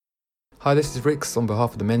Hi, this is Rix on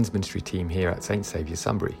behalf of the men's ministry team here at St Saviour's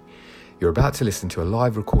Sunbury. You're about to listen to a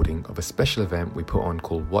live recording of a special event we put on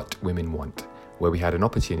called What Women Want, where we had an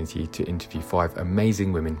opportunity to interview 5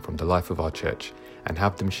 amazing women from the life of our church and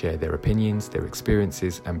have them share their opinions, their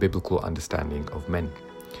experiences and biblical understanding of men.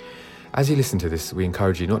 As you listen to this, we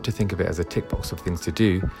encourage you not to think of it as a tick box of things to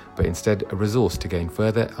do, but instead a resource to gain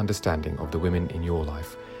further understanding of the women in your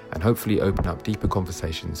life and hopefully open up deeper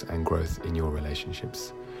conversations and growth in your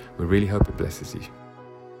relationships. We really hope it blesses you.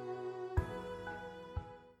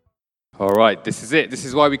 All right, this is it. This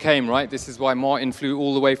is why we came, right? This is why Martin flew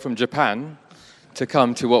all the way from Japan to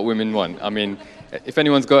come to What Women Want. I mean, if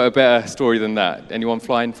anyone's got a better story than that, anyone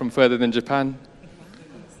flying from further than Japan?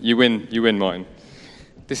 You win, Martin.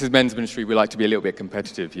 This is men's ministry. We like to be a little bit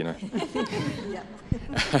competitive, you know.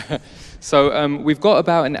 So we've got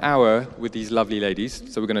about an hour with these lovely ladies,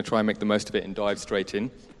 so we're going to try and make the most of it and dive straight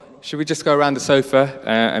in. Should we just go around the sofa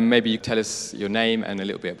and maybe you tell us your name and a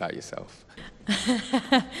little bit about yourself?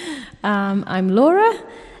 I'm Laura,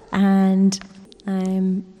 and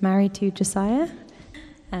I'm married to Josiah,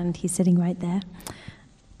 and he's sitting right there.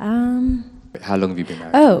 How long have you been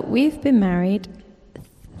married? Oh, we've been married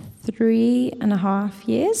 3.5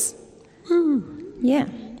 years. Woo. Yeah,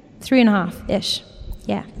 3.5-ish.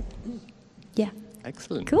 Yeah.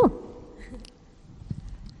 Excellent. Cool.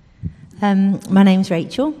 My name's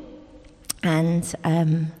Rachel, and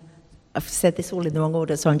I've said this all in the wrong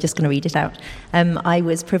order, so I'm just going to read it out. I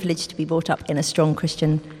was privileged to be brought up in a strong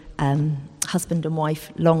Christian husband and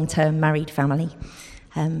wife, long-term married family.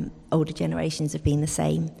 Older generations have been the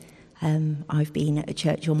same. I've been at a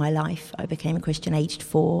church all my life. I became a Christian aged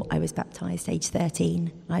 4. I was baptised aged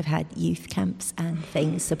 13. I've had youth camps and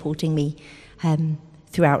things supporting me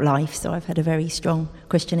throughout life, so I've had a very strong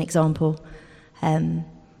Christian example.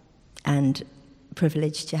 And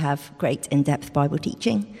privileged to have great in-depth Bible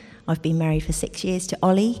teaching. I've been married for 6 years to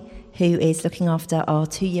Ollie, who is looking after our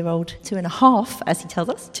 2.5, as he tells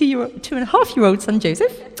us, 2.5-year-old son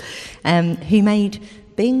Joseph, who made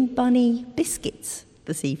Bing Bunny biscuits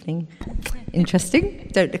this evening. Interesting.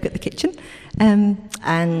 Don't look at the kitchen.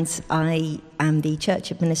 And I am the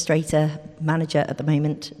church administrator manager at the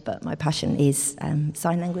moment, but my passion is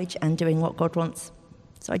sign language and doing what God wants.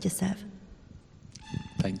 So I just serve.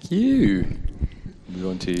 Thank you. We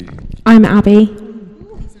want to... I'm Abby.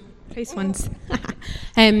 Close ones.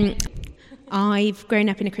 I've grown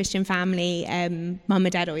up in a Christian family. Mum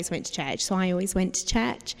and Dad always went to church, so I always went to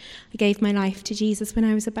church. I gave my life to Jesus when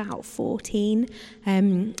I was about 14.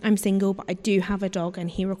 I'm single, but I do have a dog, and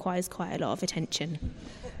he requires quite a lot of attention.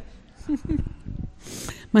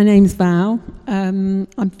 My name's Val. I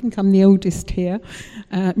think I'm the oldest here,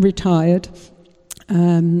 retired.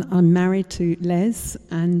 I'm married to Les,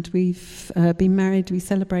 and we've been married. We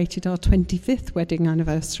celebrated our 25th wedding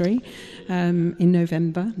anniversary in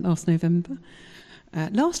November, last November.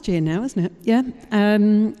 Last year now, isn't it? Yeah.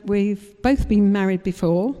 We've both been married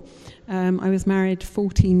before. I was married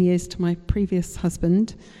 14 years to my previous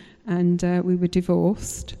husband, and we were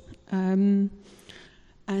divorced. And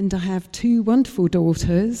I have 2 wonderful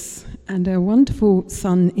daughters and a wonderful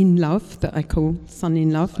son-in-love that I call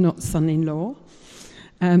son-in-love, not son-in-law.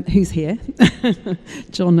 Who's here,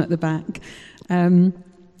 John at the back. I've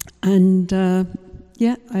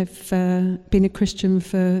been a Christian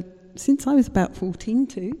since I was about 14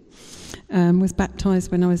 too. Was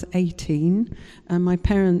baptised when I was 18. My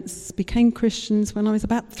parents became Christians when I was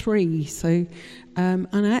about 3. So, and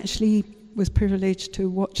I actually was privileged to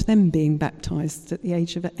watch them being baptised at the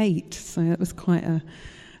age of 8. So that was quite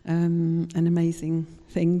an amazing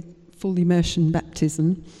thing, full immersion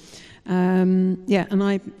baptism. And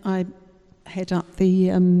I head up the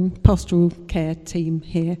pastoral care team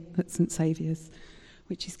here at St Saviour's,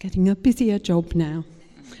 which is getting a busier job now.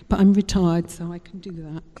 But I'm retired, so I can do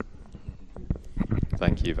that.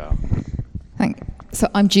 Thank you, Val. So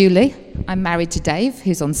I'm Julie. I'm married to Dave,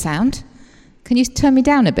 who's on sound. Can you turn me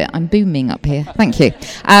down a bit? I'm booming up here. Thank you.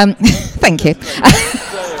 Thank you.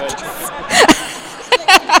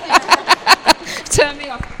 Turn me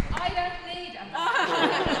off. I don't need a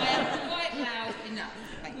I am quite loud enough.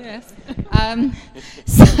 Thank you.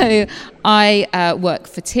 So I work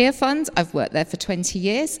for Tear Fund. I've worked there for 20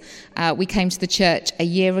 years. We came to the church a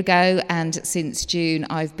year ago, and since June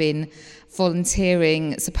I've been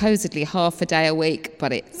volunteering supposedly half a day a week,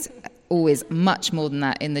 but it's always much more than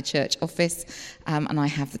that in the church office. And I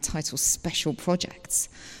have the title Special Projects,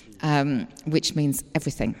 which means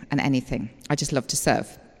everything and anything. I just love to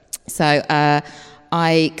serve. So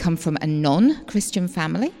I come from a non-Christian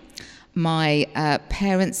family. My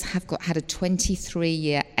parents have had a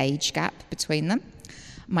 23-year age gap between them.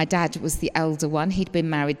 My dad was the elder one. He'd been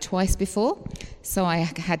married twice before, so I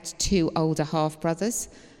had 2 older half-brothers.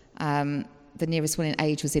 The nearest one in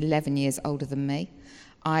age was 11 years older than me.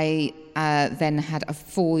 I then had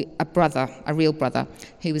a brother, a real brother,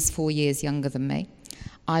 who was 4 years younger than me.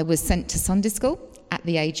 I was sent to Sunday school at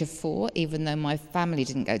the age of 4, even though my family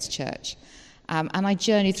didn't go to church. And I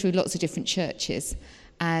journeyed through lots of different churches.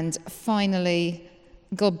 And finally,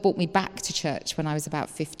 God brought me back to church when I was about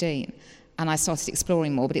 15. And I started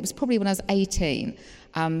exploring more. But it was probably when I was 18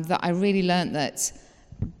 that I really learned that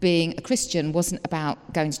being a Christian wasn't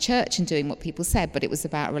about going to church and doing what people said, but it was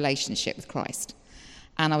about a relationship with Christ.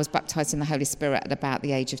 And I was baptised in the Holy Spirit at about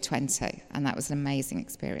the age of 20. And that was an amazing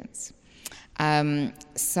experience.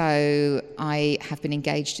 So I have been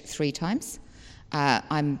engaged 3 times.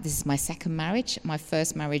 This is my second marriage. My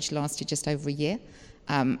first marriage lasted just over a year,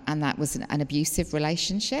 and that was an abusive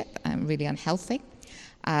relationship, really unhealthy.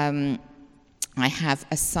 I have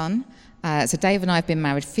a son. So Dave and I have been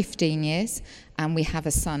married 15 years, and we have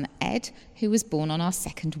a son, Ed, who was born on our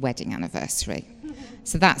 2nd wedding anniversary.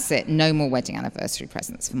 So that's it. No more wedding anniversary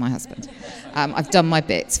presents for my husband. I've done my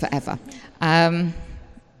bits forever.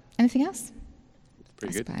 Anything else?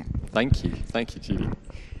 Pretty good. Thank you, Judy.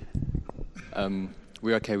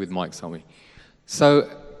 We're okay with mics, aren't we? So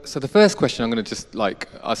the first question, I'm going to just, like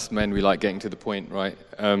us men, we like getting to the point, right?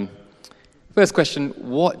 First question,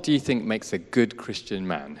 what do you think makes a good Christian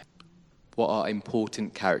man? What are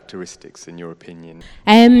important characteristics, in your opinion?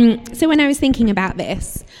 So when I was thinking about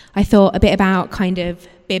this, I thought a bit about kind of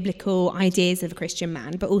biblical ideas of a Christian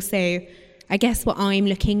man, but also, I guess, what I'm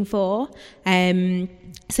looking for.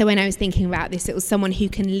 So when I was thinking about this, it was someone who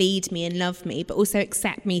can lead me and love me, but also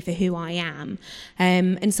accept me for who I am,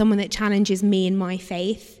 and someone that challenges me in my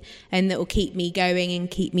faith and that will keep me going and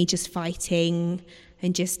keep me just fighting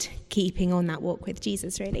and just keeping on that walk with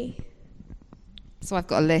Jesus, really. So I've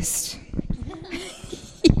got a list.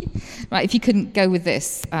 Right, if you couldn't go with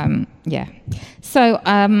this, yeah. So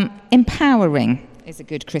empowering is a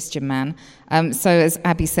good Christian man. So as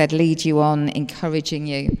Abby said, lead you on, encouraging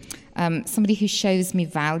you. Somebody who shows me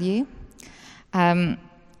value. I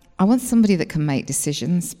want somebody that can make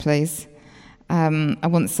decisions, please. I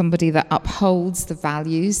want somebody that upholds the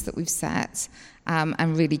values that we've set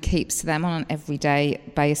and really keeps to them on an everyday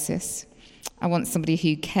basis. I want somebody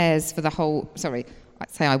who cares for the whole... Sorry,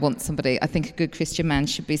 I'd say I want somebody. I think a good Christian man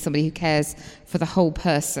should be somebody who cares for the whole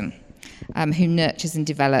person, who nurtures and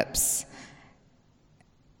develops.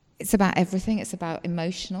 It's about everything. It's about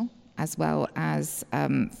emotional as well as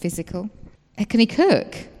physical. Can he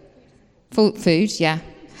cook? Food, yeah.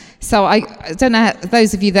 So I don't know,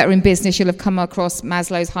 those of you that are in business, you'll have come across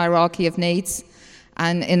Maslow's hierarchy of needs.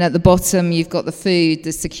 And at the bottom, you've got the food,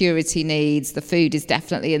 the security needs. The food is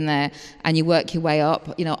definitely in there. And you work your way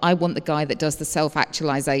up. You know, I want the guy that does the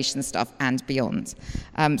self-actualization stuff and beyond.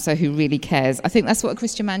 So who really cares. I think that's what a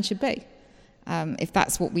Christian man should be. If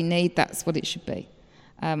that's what we need, that's what it should be.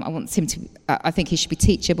 I think he should be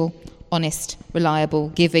teachable, honest, reliable,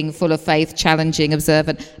 giving, full of faith, challenging,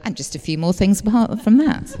 observant, and just a few more things apart from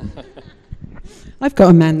that. I've got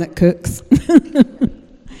a man that cooks.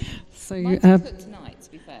 So Mine's cook tonight,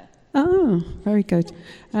 to be fair. Oh, very good.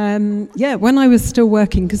 Yeah, when I was still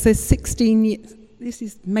working, because there's 16 years... This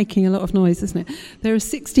is making a lot of noise, isn't it? There are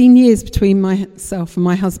 16 years between myself and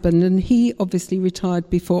my husband, and he obviously retired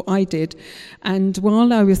before I did. And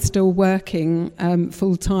while I was still working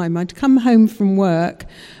full-time, I'd come home from work,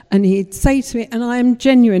 and he'd say to me, and I am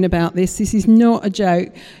genuine about this is not a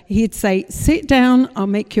joke, he'd say, sit down, I'll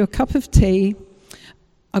make you a cup of tea,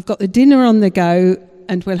 I've got the dinner on the go,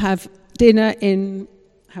 and we'll have dinner in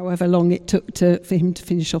however long it took for him to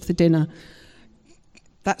finish off the dinner.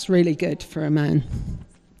 That's really good for a man.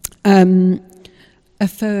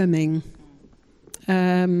 Affirming.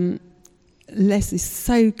 Les is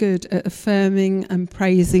so good at affirming and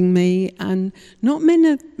praising me, and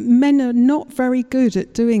men are not very good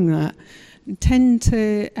at doing that.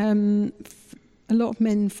 A lot of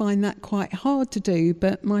men find that quite hard to do,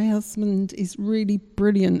 but my husband is really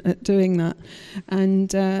brilliant at doing that,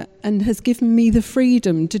 and has given me the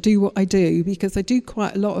freedom to do what I do, because I do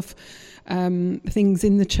quite a lot of things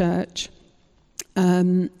in the church.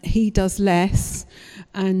 He does less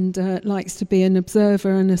and likes to be an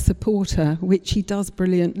observer and a supporter, which he does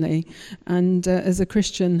brilliantly. And as a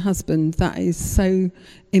Christian husband, that is so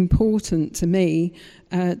important to me,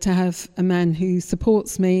 to have a man who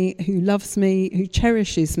supports me, who loves me, who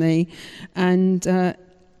cherishes me, and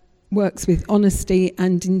works with honesty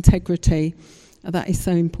and integrity. That is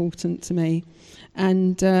so important to me.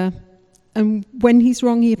 And when he's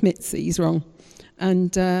wrong, he admits that he's wrong.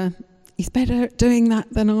 And he's better at doing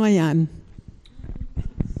that than I am.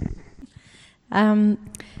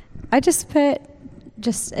 I just put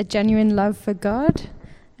just a genuine love for God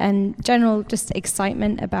and general just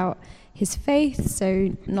excitement about his faith.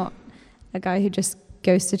 So not a guy who just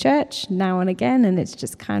goes to church now and again and it's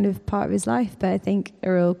just kind of part of his life. But I think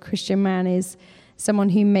a real Christian man is someone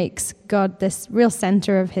who makes God this real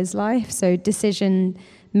center of his life. So decision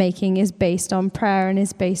making is based on prayer and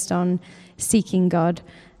is based on seeking God.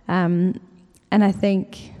 And I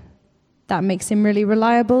think that makes him really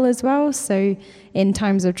reliable as well. So in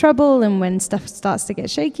times of trouble and when stuff starts to get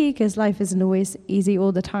shaky, because life isn't always easy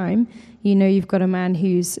all the time, you know you've got a man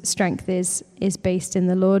whose strength is based in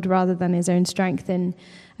the Lord rather than his own strength. And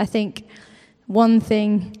I think one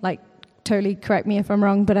thing, like, totally correct me if I'm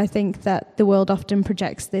wrong, but I think that the world often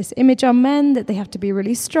projects this image on men that they have to be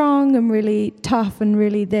really strong and really tough and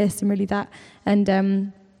really this and really that.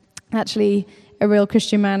 And actually, a real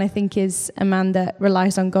Christian man, I think, is a man that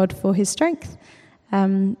relies on God for his strength.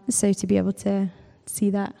 So to be able to see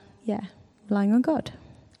that, relying on God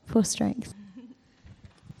for strength.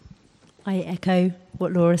 I echo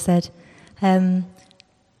what Laura said. To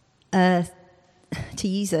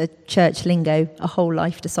use a church lingo, a whole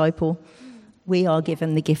life disciple. We are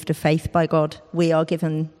given the gift of faith by God. We are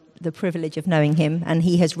given the privilege of knowing him, and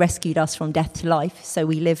he has rescued us from death to life. So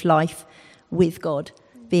we live life with God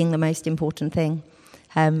being the most important thing.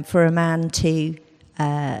 For a man to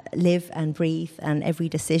live and breathe and every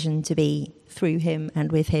decision to be through him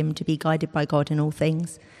and with him, to be guided by God in all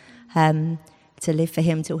things, to live for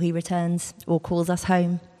him till he returns or calls us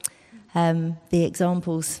home. The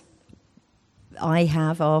examples I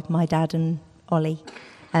have are my dad and Ollie,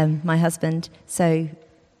 my husband. So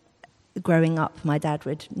growing up, my dad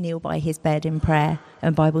would kneel by his bed in prayer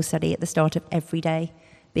and Bible study at the start of every day.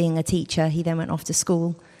 Being a teacher, he then went off to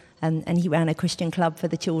school, and he ran a Christian club for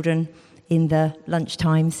the children in the lunch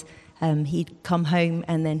times. He'd come home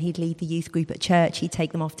and then he'd lead the youth group at church. He'd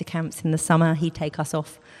take them off to camps in the summer. He'd take us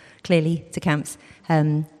off, clearly, to camps.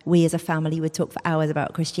 We as a family would talk for hours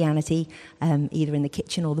about Christianity, either in the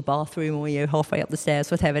kitchen or the bathroom or halfway up the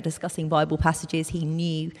stairs, whatever, discussing Bible passages. He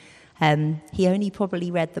knew. He only probably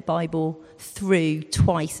read the Bible through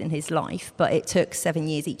twice in his life, but it took 7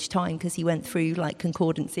 years each time because he went through like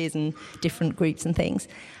concordances and different groups and things.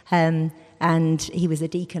 And he was a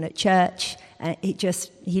deacon at church.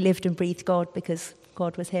 He lived and breathed God because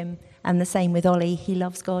God was him. And the same with Ollie. He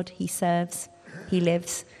loves God. He serves. He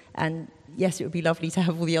lives. And yes, it would be lovely to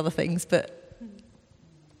have all the other things, but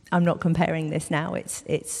I'm not comparing this now.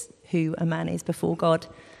 It's who a man is before God,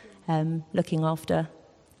 looking after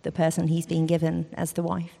the person he's been given as the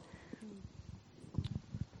wife.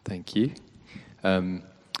 Thank you.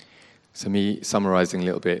 So me summarising a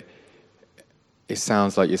little bit, it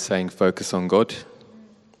sounds like you're saying focus on God,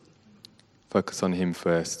 focus on him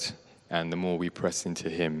first, and the more we press into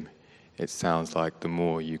him, it sounds like the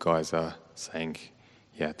more you guys are saying,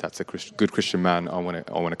 yeah, that's a good Christian man, I want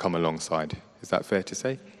to come alongside. Is that fair to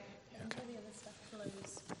say? Yeah, okay.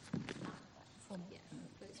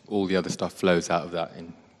 All the other stuff flows out of that,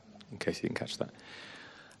 in case you didn't catch that.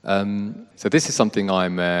 So this is something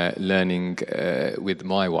I'm learning with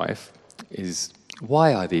my wife, is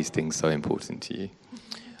why are these things so important to you?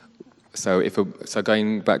 So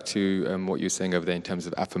going back to what you were saying over there in terms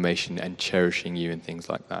of affirmation and cherishing you and things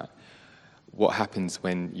like that, what happens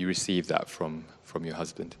when you receive that from your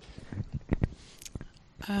husband?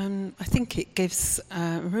 I think it gives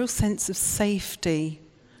a real sense of safety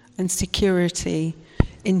and security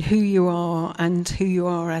in who you are and who you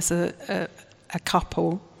are as a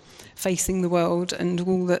couple facing the world and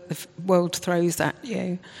all that the world throws at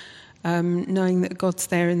you. Knowing that God's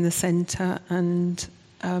there in the centre and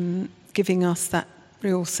giving us that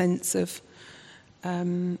real sense of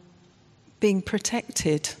being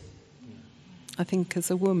protected, I think,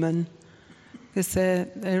 as a woman. Because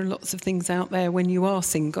there are lots of things out there when you are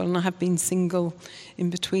single, and I have been single in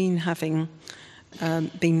between having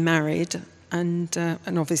been married and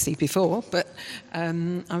obviously before, but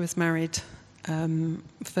I was married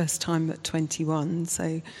first time at 21,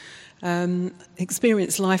 so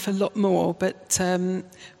experienced life a lot more. But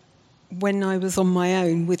when I was on my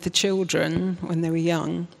own with the children when they were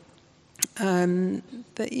young,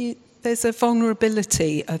 there's a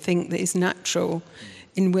vulnerability, I think, that is natural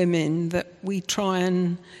in women that we try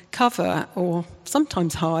and cover or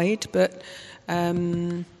sometimes hide, but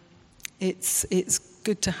it's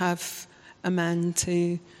good to have a man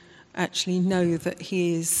to actually know that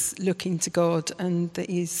he is looking to God and that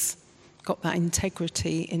he's got that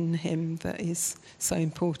integrity in him that is so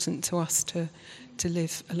important to us to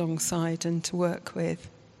live alongside and to work with.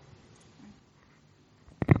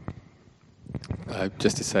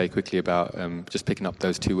 Just to say quickly about just picking up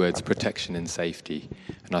those two words, protection and safety.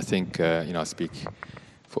 And I think,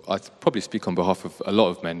 I probably speak on behalf of a lot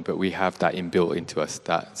of men, but we have that inbuilt into us,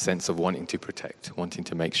 that sense of wanting to protect, wanting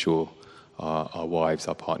to make sure our wives,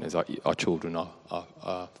 our partners, our children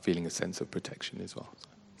are feeling a sense of protection as well. So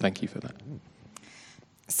thank you for that.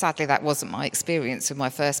 Sadly, that wasn't my experience with my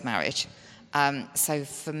first marriage. So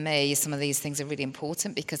for me, some of these things are really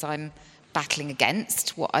important because I'm battling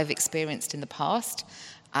against what I've experienced in the past.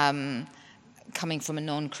 Coming from a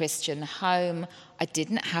non-Christian home, I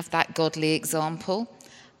didn't have that godly example.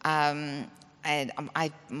 And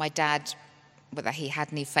my dad, whether he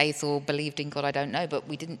had any faith or believed in God, I don't know, but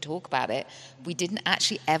we didn't talk about it. We didn't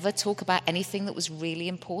actually ever talk about anything that was really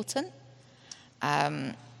important.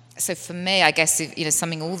 So for me, I guess,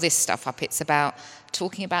 summing all this stuff up, it's about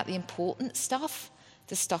talking about the important stuff,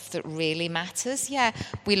 the stuff that really matters. Yeah,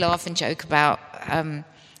 we laugh and joke about,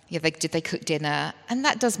 did they cook dinner? And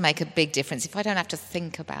that does make a big difference if I don't have to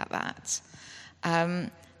think about that.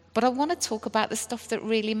 But I want to talk about the stuff that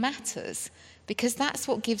really matters because that's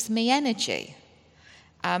what gives me energy.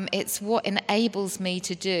 It's what enables me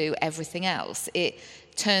to do everything else. It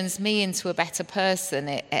turns me into a better person.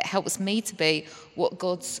 It helps me to be what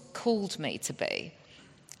God's called me to be.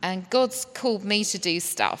 And God's called me to do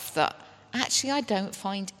stuff that actually I don't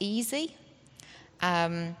find easy.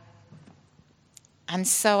 And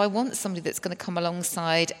so I want somebody that's going to come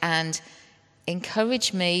alongside and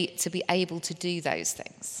encourage me to be able to do those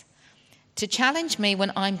things. To challenge me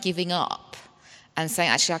when I'm giving up and saying,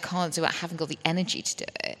 actually, I can't do it, I haven't got the energy to do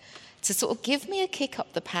it. To sort of give me a kick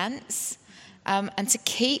up the pants and to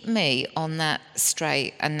keep me on that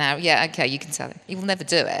straight and narrow. Yeah, okay, you can tell him. He will never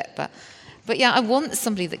do it. But yeah, I want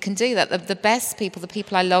somebody that can do that. The best people, the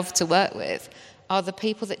people I love to work with, are the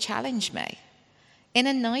people that challenge me in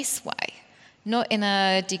a nice way, not in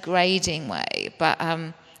a degrading way. But,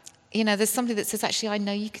 there's somebody that says, actually, I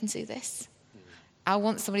know you can do this. I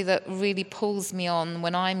want somebody that really pulls me on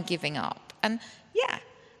when I'm giving up.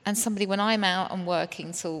 And somebody when I'm out and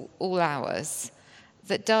working till all hours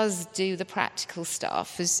that does do the practical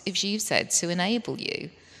stuff, as you said, to enable you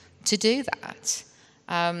to do that.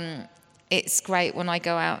 It's great when I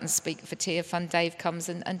go out and speak for Tear Fund, Dave comes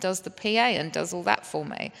and does the PA and does all that for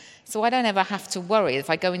me. So I don't ever have to worry if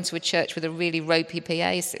I go into a church with a really ropey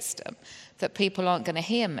PA system that people aren't going to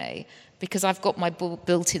hear me because I've got my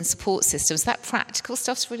built-in support systems. That practical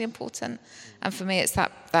stuff's really important. And for me, it's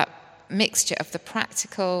that mixture of the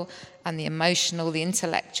practical and the emotional, the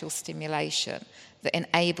intellectual stimulation that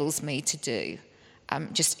enables me to do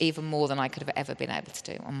just even more than I could have ever been able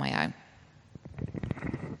to do on my own.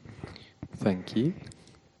 Thank you.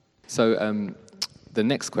 So the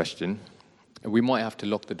next question, we might have to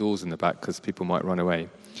lock the doors in the back because people might run away.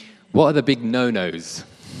 What are the big no-nos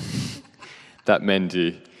that men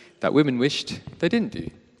do that women wished they didn't do?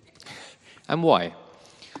 And why?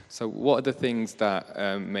 So what are the things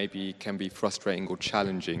that maybe can be frustrating or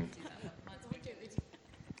challenging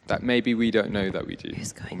that maybe we don't know that we do,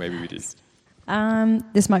 or maybe we do?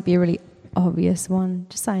 This might be a really obvious one,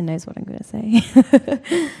 just so I knows what I'm going to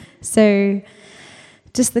say. So,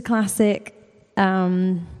 just the classic,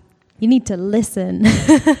 you need to listen.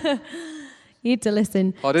 You need to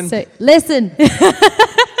listen. Pardon? So, listen.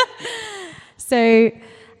 So,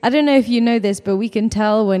 I don't know if you know this, but we can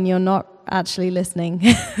tell when you're not actually listening.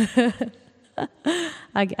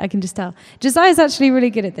 I can just tell. Josiah's actually really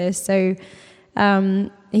good at this, so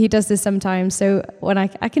he does this sometimes. So when I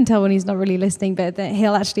can tell when he's not really listening, but that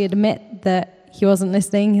he'll actually admit that he wasn't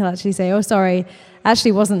listening. He'll actually say, "Oh, sorry, I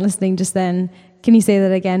actually wasn't listening just then. Can you say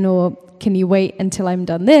that again, or can you wait until I'm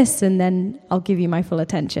done this, and then I'll give you my full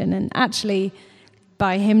attention?" And actually,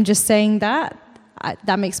 by him just saying that,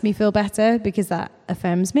 that makes me feel better because that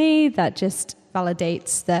affirms me. That just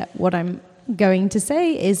validates that what I'm going to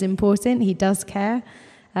say is important. He does care.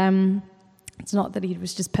 It's not that he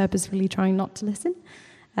was just purposefully trying not to listen.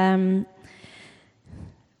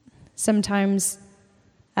 Sometimes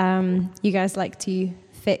you guys like to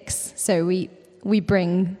fix. So we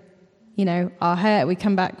bring, our hurt. We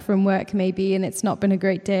come back from work maybe, and it's not been a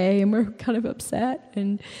great day, and we're kind of upset,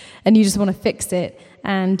 and you just want to fix it.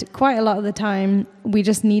 And quite a lot of the time, we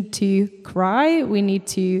just need to cry. We need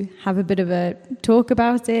to have a bit of a talk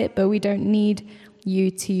about it, but we don't need you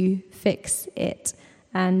to fix it.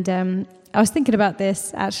 And I was thinking about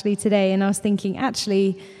this actually today, and I was thinking,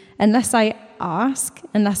 actually, unless I ask,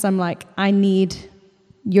 unless I'm like, I need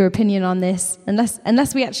your opinion on this,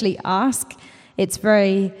 unless we actually ask, it's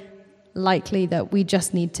very likely that we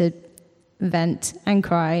just need to vent and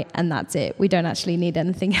cry, and that's it. We don't actually need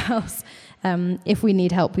anything else. If we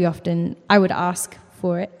need help, I would ask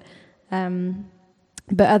for it.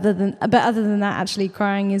 But other than that, actually,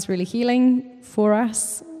 crying is really healing for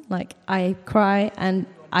us. Like, I cry and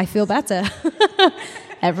I feel better.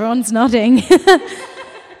 Everyone's nodding.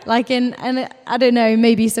 And I don't know,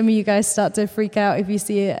 maybe some of you guys start to freak out if you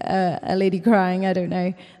see a lady crying, I don't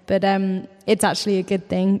know. But it's actually a good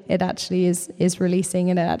thing. It actually is releasing,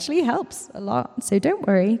 and it actually helps a lot. So don't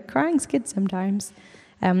worry, crying's good sometimes.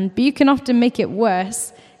 But you can often make it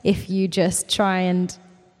worse if you just try and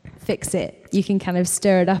fix it. You can kind of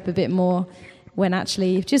stir it up a bit more, when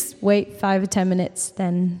actually, if just wait 5 or 10 minutes,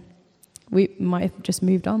 then we might have just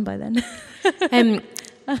moved on by then.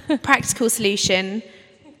 Practical solution.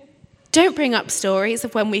 Don't bring up stories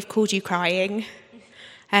of when we've called you crying.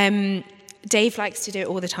 Dave likes to do it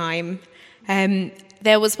all the time.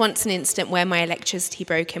 There was once an instant where my electricity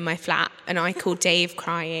broke in my flat, and I called Dave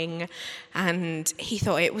crying, and he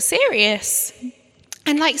thought it was serious,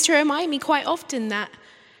 and likes to remind me quite often that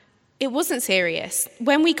it wasn't serious.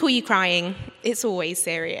 When we call you crying, it's always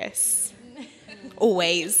serious.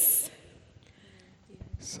 Always.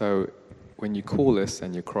 So when you call us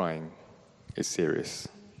and you're crying, it's serious.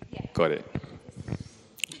 Yeah. Got it.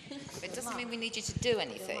 It doesn't mean we need you to do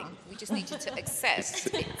anything. We just need you to accept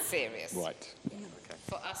it's serious. Right. Okay.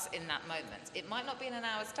 For us in that moment. It might not be in an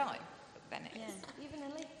hour's time, but then it is. Even a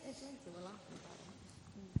later will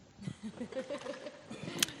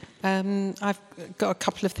I've got a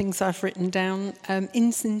couple of things I've written down.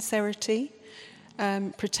 Insincerity,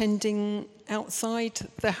 pretending outside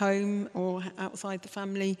the home or outside the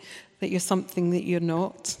family that you're something that you're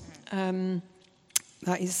not.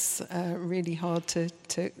 That is really hard to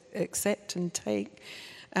accept and take.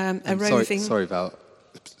 Sorry, Val.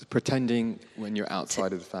 Pretending when you're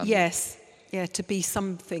outside of the family. Yes, yeah, to be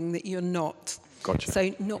something that you're not. Gotcha.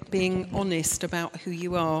 So not being honest about who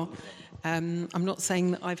you are. I'm not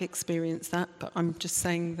saying that I've experienced that, but I'm just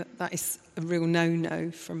saying that that is a real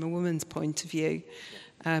no-no from a woman's point of view.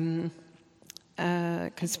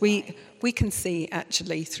 Because we can see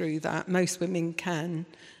actually through that. Most women can.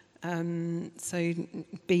 So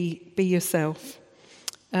be yourself.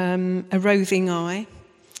 A roving eye.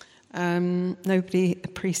 Nobody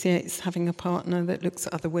appreciates having a partner that looks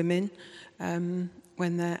at other women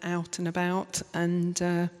when they're out and about,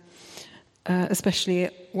 and especially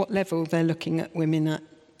at what level they're looking at women at.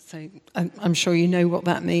 So I'm sure you know what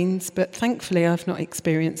that means, but thankfully I've not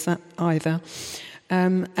experienced that either.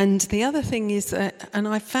 And the other thing is, and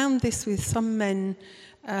I found this with some men,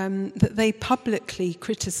 that they publicly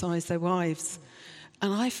criticise their wives.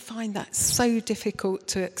 And I find that so difficult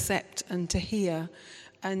to accept and to hear.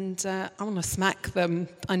 And I want to smack them.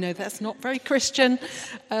 I know that's not very Christian,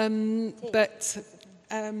 but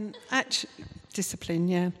actually, discipline,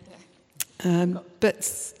 yeah.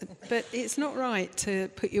 But it's not right to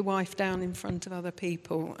put your wife down in front of other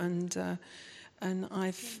people. And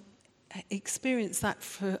I've experienced that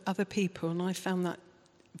for other people, and I found that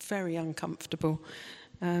very uncomfortable.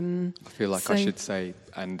 I feel like I should say,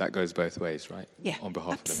 and that goes both ways, right? Yeah, on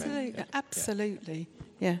behalf of the men. Yeah. Absolutely,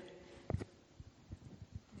 yeah.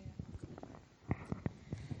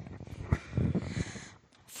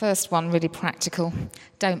 First one, really practical.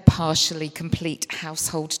 Don't partially complete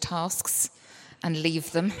household tasks and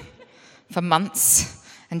leave them for months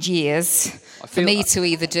and years for me to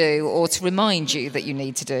either do or to remind you that you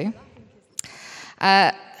need to do.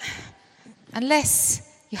 Unless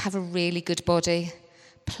you have a really good body,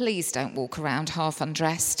 please don't walk around half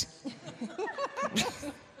undressed.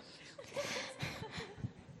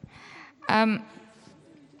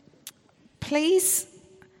 Please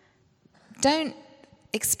don't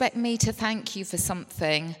expect me to thank you for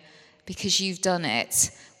something because you've done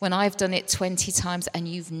it when I've done it 20 times and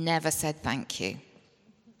you've never said thank you.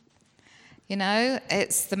 You know,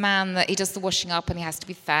 it's the man that he does the washing up and he has to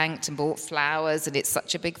be thanked and bought flowers and it's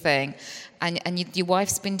such a big thing. And your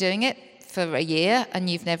wife's been doing it for a year and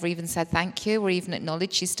you've never even said thank you or even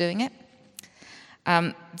acknowledged she's doing it.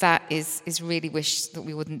 That is really wish that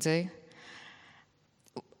we wouldn't do.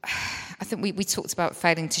 I think we talked about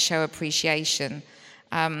failing to show appreciation.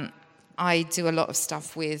 I do a lot of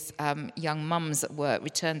stuff with young mums at work,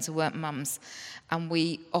 return to work mums, and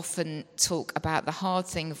we often talk about the hard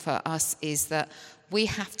thing for us is that we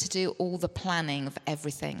have to do all the planning of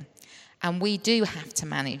everything, and we do have to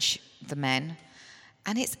manage the men,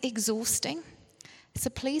 and it's exhausting. So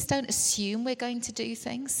please don't assume we're going to do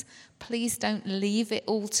things. Please don't leave it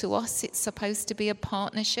all to us. It's supposed to be a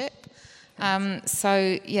partnership.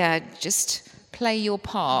 So yeah, just play your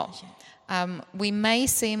part. We may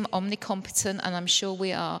seem omnicompetent, and I'm sure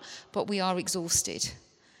we are, but we are exhausted.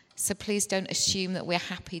 So please don't assume that we're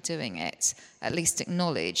happy doing it. At least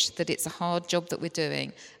acknowledge that it's a hard job that we're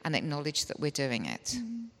doing and acknowledge that we're doing it.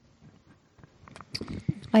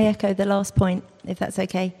 I echo the last point, if that's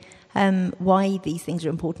okay. Why these things are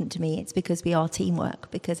important to me, it's because we are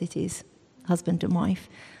teamwork, because it is husband and wife.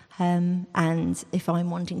 And if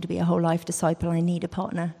I'm wanting to be a whole life disciple, I need a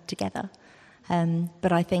partner together.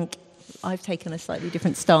 But I think I've taken a slightly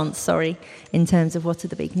different stance, in terms of what are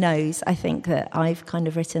the big no's. I think that I've kind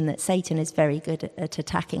of written that Satan is very good at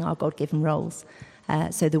attacking our God-given roles.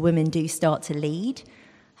 So the women do start to lead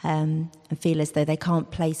and feel as though they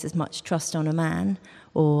can't place as much trust on a man,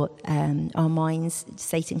 or our minds,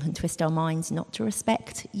 Satan can twist our minds not to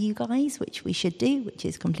respect you guys, which we should do, which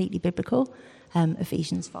is completely biblical.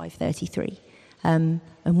 Ephesians 5:33. And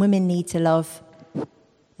women need to love.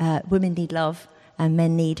 Women need love, and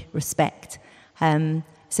men need respect.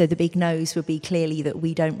 So the big no's would be clearly that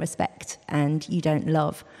we don't respect and you don't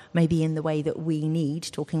love, maybe in the way that we need,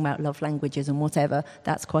 talking about love languages and whatever.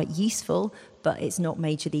 That's quite useful, but it's not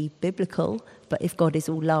majorly biblical. But if God is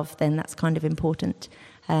all love, then that's kind of important.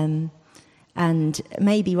 And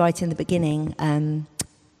maybe right in the beginning,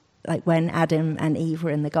 like when Adam and Eve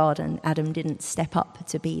were in the garden, Adam didn't step up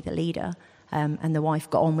to be the leader, and the wife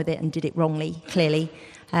got on with it and did it wrongly, clearly.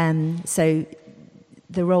 So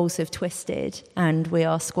the roles have twisted, and we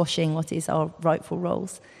are squashing what is our rightful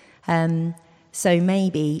roles. So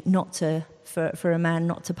maybe not to, for a man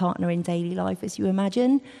not to partner in daily life as you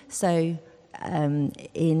imagine. So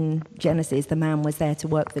in Genesis, the man was there to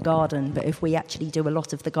work the garden, but if we actually do a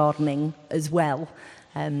lot of the gardening as well,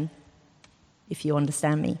 if you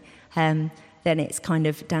understand me, then it's kind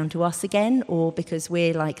of down to us again, or because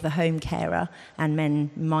we're like the home carer and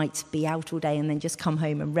men might be out all day and then just come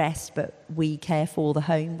home and rest, but we care for the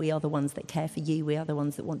home. We are the ones that care for you. We are the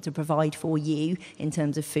ones that want to provide for you in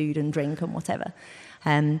terms of food and drink and whatever.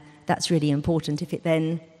 That's really important.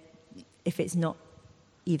 If it's not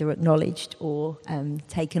either acknowledged or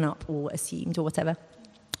taken up or assumed or whatever.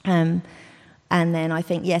 And then I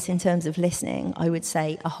think, yes, in terms of listening, I would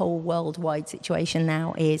say a whole worldwide situation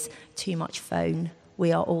now is too much phone.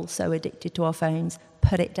 We are all so addicted to our phones.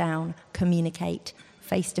 Put it down, communicate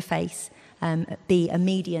face-to-face, be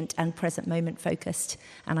immediate and present moment focused.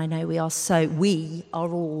 And I know we are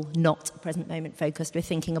all not present moment focused. We're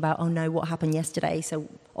thinking about, oh no, what happened yesterday? So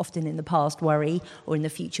often in the past, worry, or in the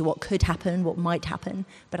future, what could happen, what might happen.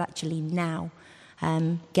 But actually now,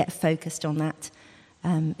 get focused on that.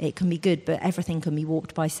 It can be good, but everything can be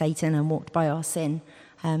walked by Satan and walked by our sin.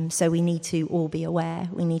 So we need to all be aware.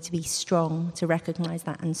 We need to be strong to recognise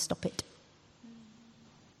that and stop it.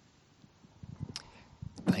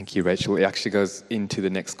 Thank you, Rachel. It actually goes into the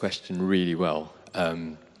next question really well.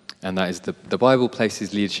 And that is the Bible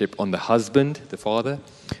places leadership on the husband, the father.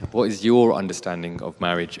 What is your understanding of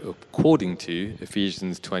marriage according to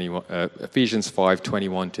Ephesians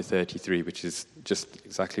 5:21 to 33, which is just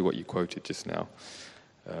exactly what you quoted just now.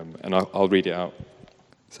 And I'll read it out.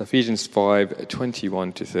 So Ephesians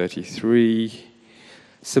 5:21 to 33.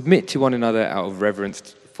 Submit to one another out of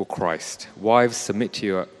reverence for Christ. Wives, submit to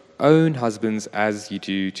your own husbands as you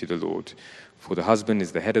do to the Lord. For the husband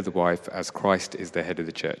is the head of the wife, as Christ is the head of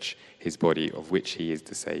the church, his body, of which he is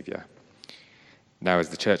the Saviour. Now as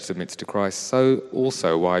the church submits to Christ, so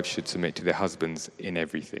also wives should submit to their husbands in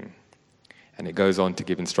everything. And it goes on to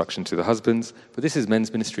give instruction to the husbands. But this is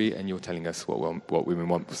men's ministry, and you're telling us what women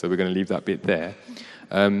want. So we're going to leave that bit there.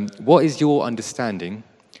 What is your understanding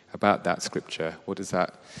about that scripture? What does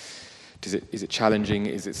that? Is it challenging?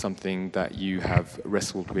 Is it something that you have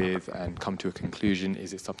wrestled with and come to a conclusion?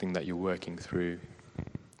 Is it something that you're working through?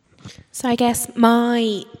 So I guess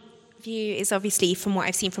my view is obviously from what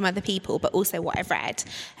I've seen from other people, but also what I've read.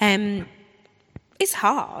 It's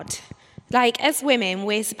hard. Like, as women,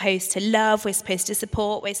 we're supposed to love, we're supposed to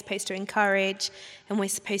support, we're supposed to encourage, and we're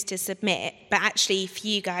supposed to submit. But actually, for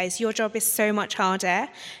you guys, your job is so much harder.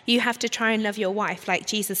 You have to try and love your wife like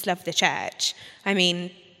Jesus loved the church. I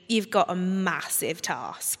mean, you've got a massive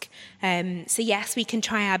task. So yes, we can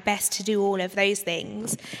try our best to do all of those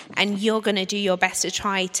things, and you're going to do your best to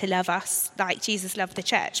try to love us like Jesus loved the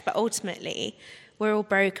church. But ultimately, we're all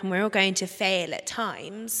broken, we're all going to fail at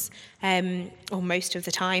times, or most of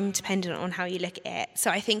the time, depending on how you look at it.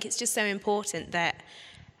 So I think it's just so important that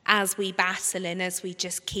as we battle and as we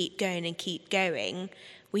just keep going and keep going,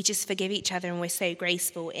 we just forgive each other, and we're so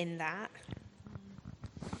graceful in that.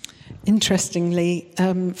 Interestingly,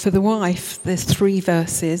 for the wife, there's 3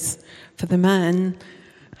 verses. For the man,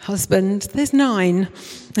 husband, there's 9.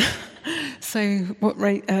 So what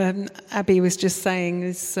Abby was just saying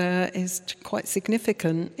is quite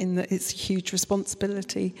significant in that it's a huge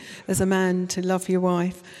responsibility as a man to love your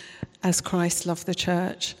wife as Christ loved the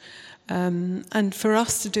church. And for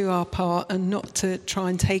us to do our part and not to try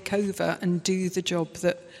and take over and do the job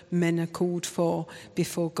that men are called for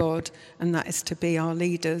before God, and that is to be our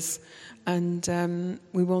leaders. And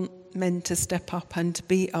we want men to step up and to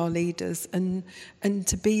be our leaders and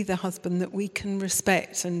to be the husband that we can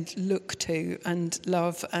respect and look to and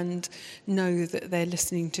love and know that they're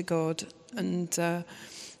listening to God and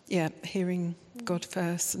hearing God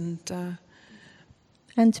first and to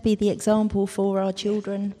be the example for our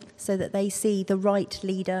children so that they see the right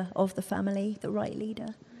leader of the family, the right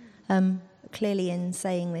leader. Clearly in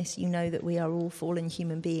saying this, you know that we are all fallen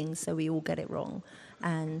human beings, so we all get it wrong.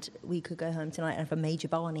 And we could go home tonight and have a major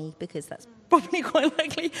Barney, because that's probably quite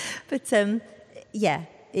likely. But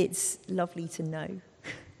it's lovely to know.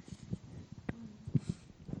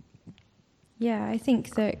 Yeah, I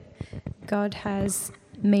think that God has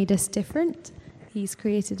made us different. He's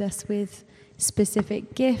created us with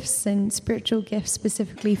specific gifts and spiritual gifts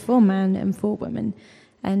specifically for man and for women.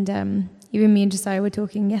 And even me and Josiah were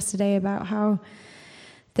talking yesterday about how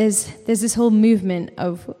there's this whole movement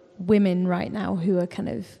of women right now who are kind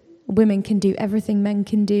of, women can do everything men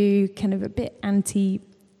can do, kind of a bit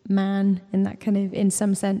anti-man in that kind of, in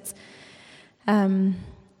some sense. And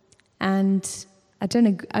I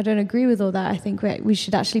don't agree with all that. I think we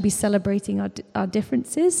should actually be celebrating our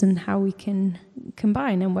differences and how we can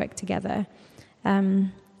combine and work together.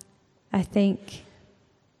 I think,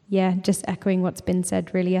 just echoing what's been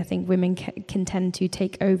said, really, I think women can tend to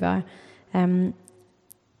take over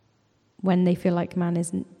when they feel like man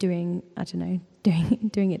isn't doing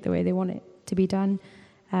it the way they want it to be done.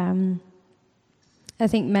 I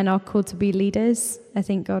think men are called to be leaders. I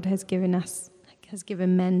think God has given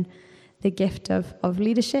men the gift of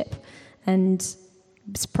leadership, and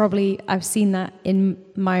it's probably, I've seen that in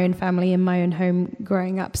my own family, in my own home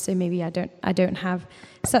growing up, so maybe I don't have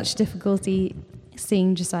such difficulty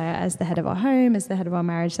seeing Josiah as the head of our home, as the head of our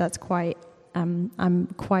marriage. That's quite, I'm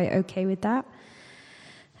quite okay with that.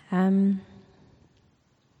 I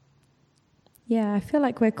feel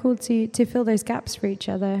like we're called to fill those gaps for each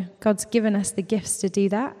other. God's given us the gifts to do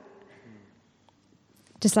that.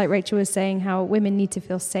 Just like Rachel was saying, how women need to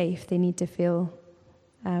feel safe, they need to feel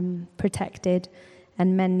protected,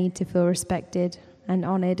 and men need to feel respected and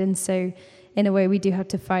honoured. And so, in a way, we do have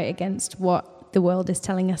to fight against what the world is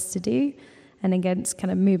telling us to do, and against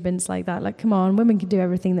kind of movements like that. Like, come on, women can do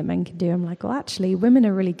everything that men can do. I'm like, well, actually, women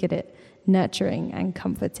are really good at nurturing and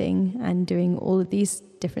comforting and doing all of these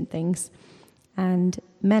different things. And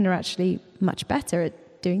men are actually much better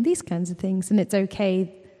at doing these kinds of things. And it's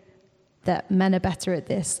okay that men are better at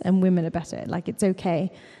this and women are better at it. Like, it's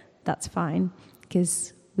okay. That's fine,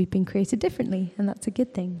 because we've been created differently, and that's a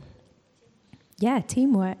good thing. Yeah,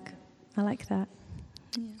 teamwork. I like that.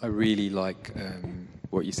 Yeah. I really like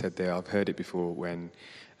what you said there. I've heard it before when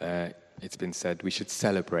it's been said we should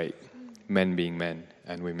celebrate men being men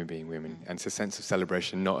and women being women. And it's a sense of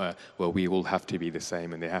celebration, not we all have to be the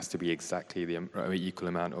same and there has to be exactly the equal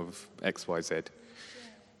amount of X, Y, Z.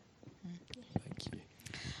 Thank you.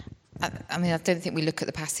 I mean, I don't think we look at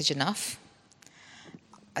the passage enough.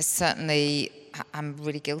 I'm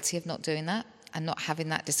really guilty of not doing that and not having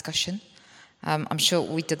that discussion. I'm sure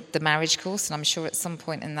we did the marriage course, and I'm sure at some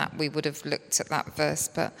point in that we would have looked at that verse,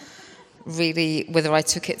 but really whether I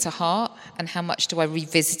took it to heart and how much do I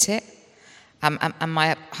revisit it. And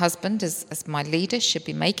my husband, as my leader, should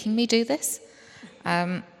be making me do this.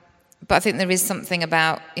 But I think there is something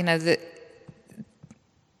about, that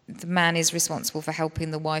the man is responsible for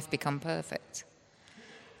helping the wife become perfect,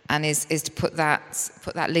 and is to put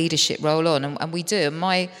that leadership role on, and we do. And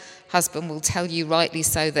my husband will tell you, rightly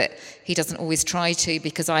so, that he doesn't always try to,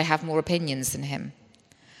 because I have more opinions than him.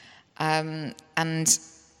 And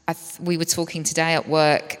we were talking today at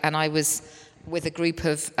work, and I was with a group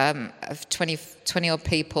of 20 odd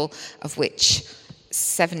people, of which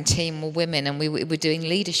 17 were women, and we were doing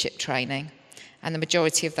leadership training, and the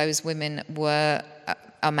majority of those women are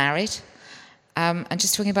married. And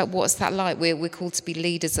just talking about what's that like. We're called to be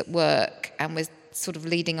leaders at work, and we're sort of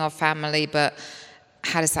leading our family, but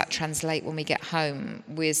how does that translate when we get home?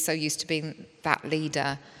 We're so used to being that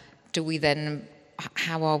leader.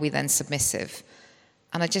 How are we then submissive?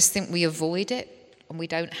 And I just think we avoid it, and we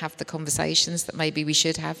don't have the conversations that maybe we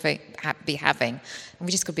should be having. And we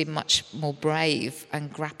just got to be much more brave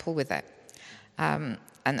and grapple with it. And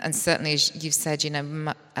certainly, as you've said,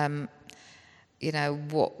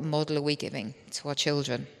 what model are we giving to our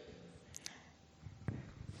children?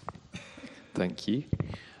 Thank you.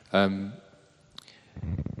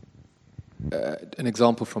 an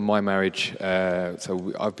example from my marriage.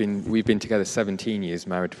 We've been together 17 years,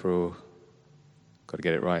 married for, got to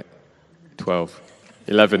get it right, 12,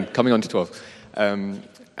 11, coming on to 12.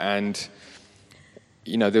 And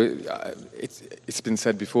you know, it's been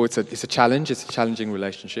said before, it's a challenge, it's a challenging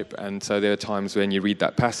relationship. And so there are times when you read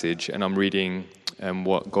that passage, and I'm reading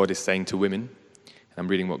what God is saying to women, and I'm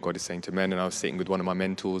reading what God is saying to men, and I was sitting with one of my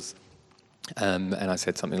mentors, and I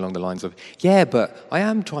said something along the lines of, yeah, but I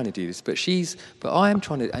am trying to do this, but I am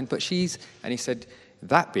trying to, and he said,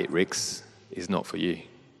 that bit, Rix, is not for you.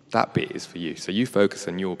 That bit is for you. So you focus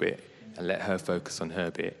on your bit, and let her focus on her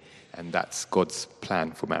bit. And that's God's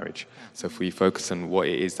plan for marriage. So if we focus on what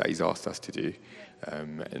it is that he's asked us to do,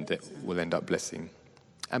 and that we'll end up blessing.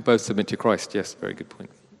 And both submit to Christ. Yes, very good point.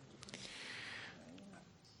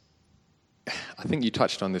 I think you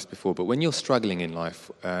touched on this before, but when you're struggling in life,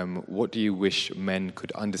 what do you wish men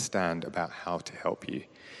could understand about how to help you?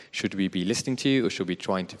 Should we be listening to you, or should we be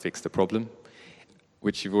trying to fix the problem?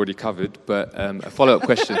 Which you've already covered, but a follow-up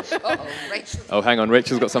question. Rachel. Oh, hang on,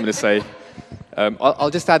 Rachel's got something to say. I'll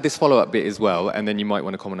just add this follow-up bit as well, and then you might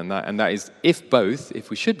want to comment on that. And that is, if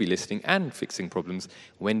we should be listening and fixing problems,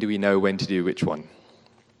 when do we know when to do which one?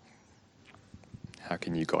 How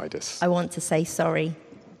can you guide us? I want to say sorry.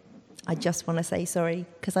 I just want to say sorry,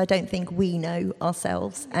 because I don't think we know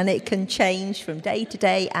ourselves. And it can change from day to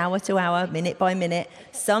day, hour to hour, minute by minute.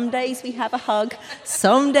 Some days we have a hug.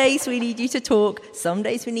 Some days we need you to talk. Some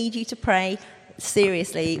days we need you to pray.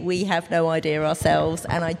 Seriously, we have no idea ourselves,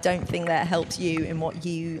 and I don't think that helps you in what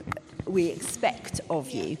we expect of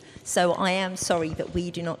you. So I am sorry that we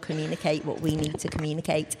do not communicate what we need to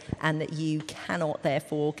communicate, and that you cannot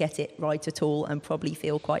therefore get it right at all, and probably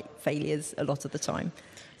feel quite failures a lot of the time.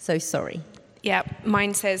 So sorry. Yeah,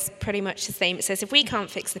 mine says pretty much the same. It says, if we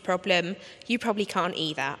can't fix the problem, you probably can't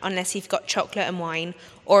either, unless you've got chocolate and wine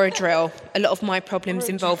or a drill. A lot of my problems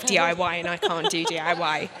involve DIY, and I can't do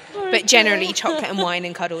DIY. But generally, chocolate and wine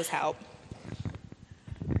and cuddles help.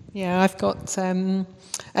 Yeah, I've got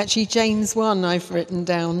actually James 1 I've written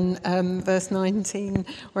down, verse 19,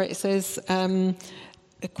 where it says,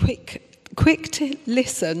 quick to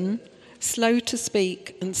listen, slow to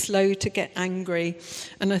speak, and slow to get angry.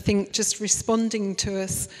 And I think just responding to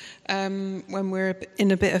us when we're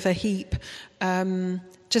in a bit of a heap,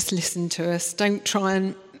 just listen to us. Don't try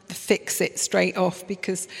and fix it straight off,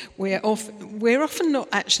 because we're often not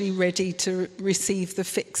actually ready to receive the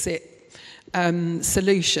fix-it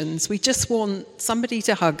solutions. We just want somebody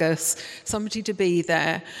to hug us, somebody to be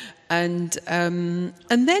there, and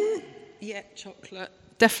then, yeah, chocolate,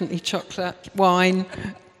 definitely chocolate, wine,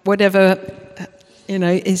 whatever,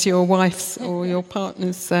 is your wife's or your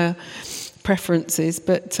partner's preferences,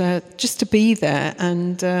 but just to be there.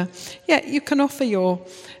 And you can offer your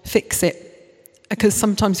fix-it, because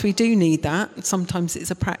sometimes we do need that. Sometimes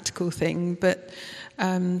it's a practical thing, but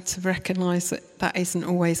to recognise that isn't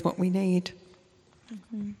always what we need.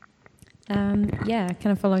 Mm-hmm. Kind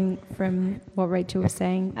of following from what Rachel was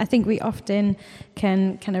saying, I think we often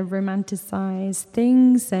can kind of romanticize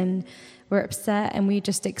things, and we're upset and we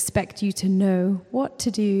just expect you to know what to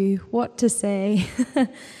do, what to say.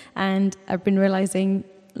 And I've been realizing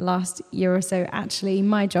last year or so, actually,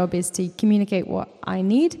 my job is to communicate what I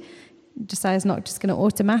need. Josiah's not just going to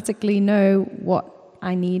automatically know what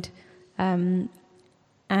I need. And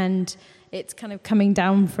it's kind of coming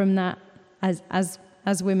down from that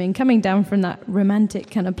as women, coming down from that romantic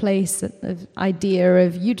kind of place of idea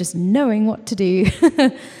of you just knowing what to do.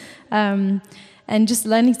 And just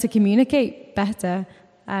learning to communicate better.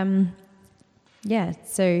 So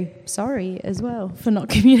sorry as well for not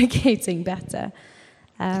communicating better.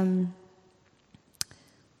 That's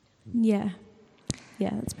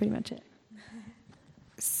pretty much it.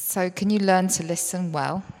 So can you learn to listen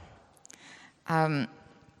well? Learn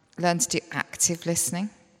to do active listening.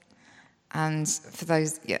 And for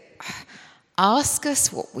those, ask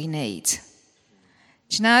us what we need.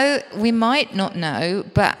 Do you know, we might not know,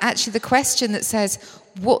 but actually the question that says,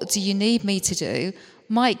 what do you need me to do,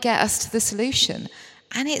 might get us to the solution.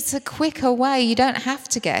 And it's a quicker way. You don't have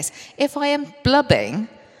to guess. If I am blubbing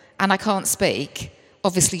and I can't speak,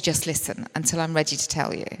 obviously just listen until I'm ready to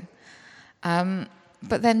tell you.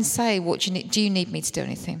 But then say, what do you need? Do you need me to do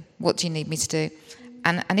anything? What do you need me to do?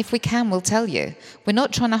 And if we can, we'll tell you. We're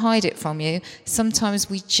not trying to hide it from you. Sometimes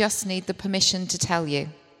we just need the permission to tell you.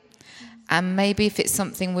 And maybe if it's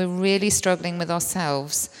something we're really struggling with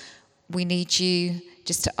ourselves, we need you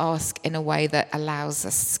just to ask in a way that allows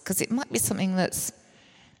us, because it might be something that's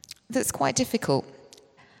quite difficult.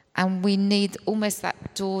 And we need almost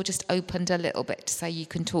that door just opened a little bit to say, you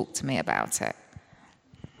can talk to me about it.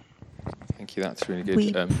 Thank you. That's really good.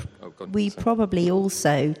 We probably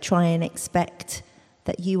also try and expect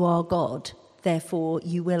that you are God, therefore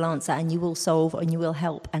you will answer and you will solve and you will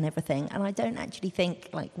help and everything. And I don't actually think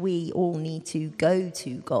like we all need to go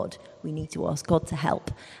to God. We need to ask God to help.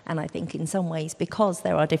 And I think in some ways, because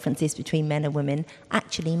there are differences between men and women,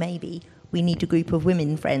 actually maybe we need a group of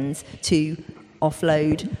women friends to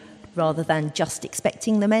offload rather than just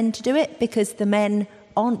expecting the men to do it, because the men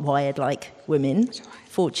aren't wired like women,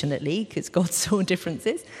 fortunately, because God saw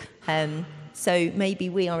differences. So maybe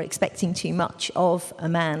we are expecting too much of a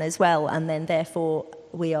man as well, and then therefore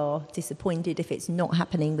we are disappointed if it's not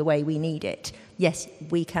happening the way we need it. Yes,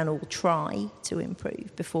 we can all try to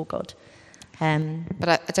improve before God. But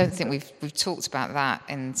I don't think we've talked about that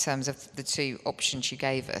in terms of the two options you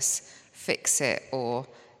gave us: fix it or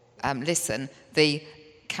listen.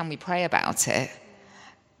 Can we pray about it?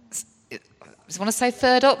 I want to say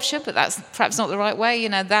third option, but that's perhaps not the right way.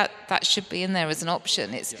 That should be in there as an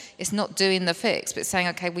option. It's not doing the fix, but saying,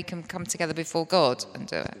 okay, we can come together before God and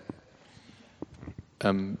do it.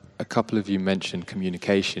 A couple of you mentioned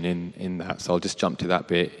communication in that, so I'll just jump to that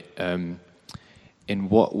bit. In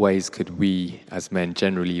what ways could we, as men,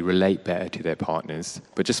 generally relate better to their partners?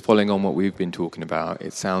 But just following on what we've been talking about,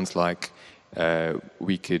 it sounds like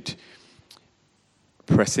we could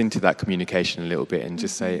press into that communication a little bit and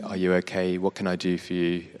just say, are you okay? What can I do for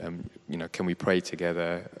you? Can we pray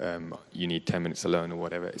together? You need 10 minutes alone or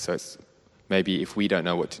whatever. So it's maybe if we don't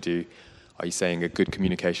know what to do, are you saying a good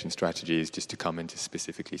communication strategy is just to come and to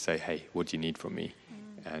specifically say, hey, what do you need from me?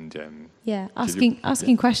 And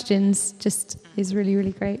asking questions just is really,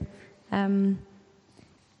 really great.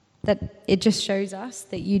 That it just shows us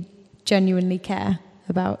that you genuinely care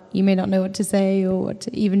about, you may not know what to say, or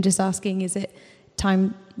even just asking, is it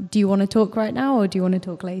time, do you want to talk right now or do you want to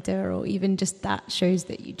talk later? Or even just that shows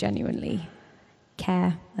that you genuinely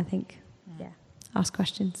care, I think. Yeah. Ask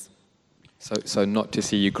questions. So not to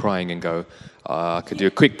see you crying and go, I could do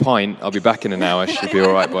a quick pint, I'll be back in an hour, should be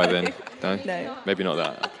all right by then. No? Maybe not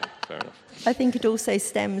that. Okay, fair enough. I think it also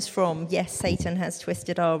stems from, yes, Satan has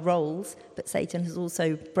twisted our roles, but Satan has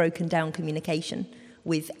also broken down communication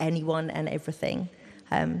with anyone and everything.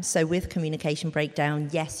 So with communication breakdown,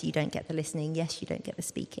 yes, you don't get the listening, yes, you don't get the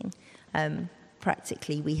speaking.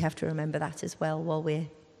 Practically, we have to remember that as well while we're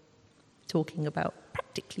talking about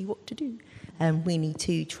practically what to do. We need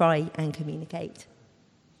to try and communicate.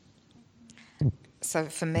 So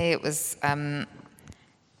for me, it was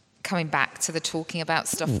coming back to the talking about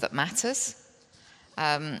stuff that matters.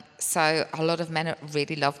 So a lot of men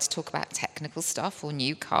really love to talk about technical stuff or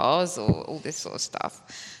new cars or all this sort of stuff.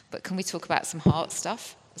 But can we talk about some heart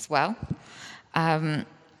stuff as well? I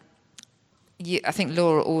think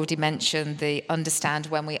Laura already mentioned the understand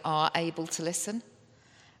when we are able to listen.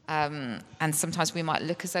 And sometimes we might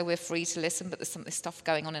look as though we're free to listen, but there's some stuff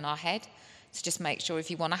going on in our head. So just make sure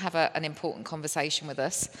if you want to have an important conversation with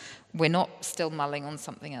us, we're not still mulling on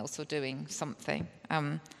something else or doing something.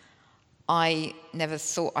 I never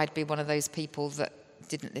thought I'd be one of those people that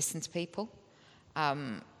didn't listen to people.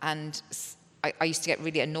 And I used to get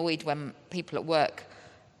really annoyed when people at work,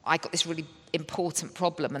 I got this really important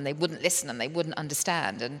problem and they wouldn't listen and they wouldn't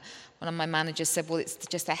understand. And one of my managers said, well, it's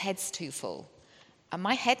just their head's too full. And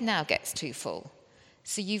my head now gets too full.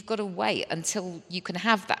 So you've got to wait until you can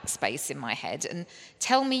have that space in my head and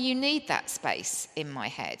tell me you need that space in my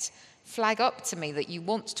head. Flag up to me that you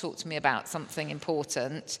want to talk to me about something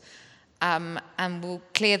important, and we'll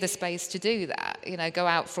clear the space to do that. Go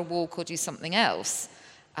out for a walk or do something else.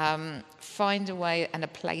 Find a way and a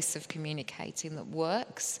place of communicating that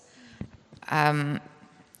works. And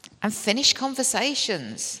finish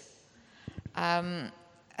conversations.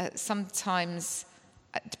 Sometimes,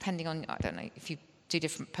 depending on, I don't know, if you do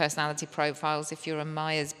different personality profiles, if you're a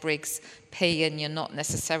Myers-Briggs P and you're not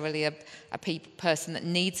necessarily a person that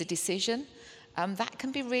needs a decision, that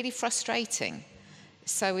can be really frustrating.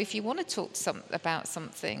 So if you want to talk about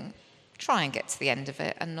something, try and get to the end of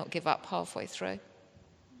it and not give up halfway through.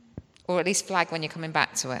 Or at least flag when you're coming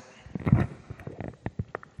back to it.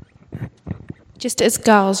 Just as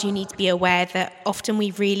girls, you need to be aware that often we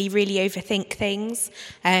really, really overthink things,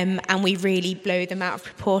 and we really blow them out of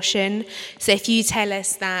proportion. So if you tell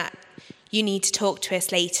us that you need to talk to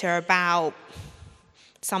us later about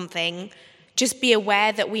something, just be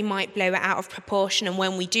aware that we might blow it out of proportion, and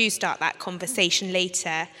when we do start that conversation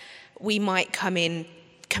later, we might come in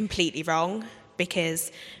completely wrong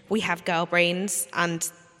because we have girl brains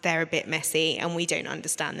and they're a bit messy and we don't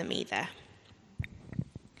understand them either.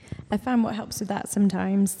 I found what helps with that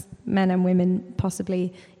sometimes, men and women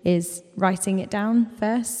possibly, is writing it down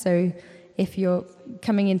first. So if you're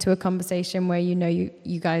coming into a conversation where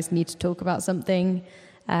you guys need to talk about something,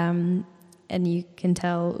 and you can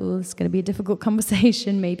tell, oh, it's going to be a difficult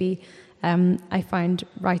conversation, maybe I find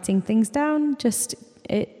writing things down just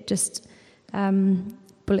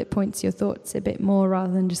bullet points your thoughts a bit more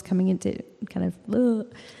rather than just coming into kind of. Ugh.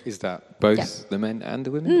 Is that both the men and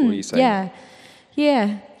the women, or are you saying?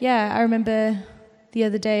 Yeah. I remember the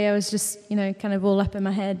other day I was just, kind of all up in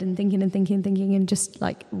my head and thinking and just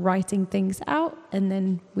like writing things out. And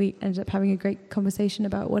then we ended up having a great conversation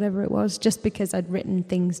about whatever it was, just because I'd written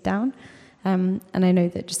things down. And I know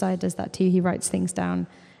that Josiah does that too. He writes things down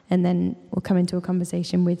and then we'll come into a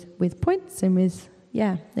conversation with points and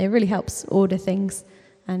it really helps order things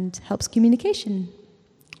and helps communication.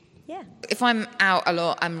 Yeah. If I'm out a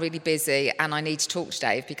lot, I'm really busy and I need to talk to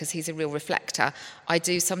Dave because he's a real reflector, I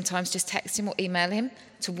do sometimes just text him or email him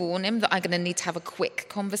to warn him that I'm going to need to have a quick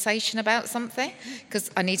conversation about something because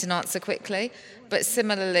I need an answer quickly. But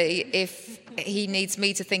similarly, if he needs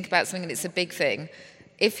me to think about something and it's a big thing,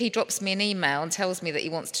 if he drops me an email and tells me that he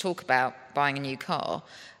wants to talk about buying a new car,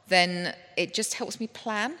 then it just helps me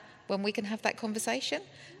plan when we can have that conversation.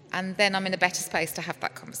 And then I'm in a better space to have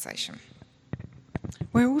that conversation.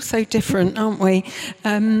 We're all so different, aren't we?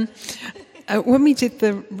 When we did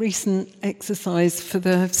the recent exercise for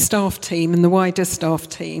the staff team and the wider staff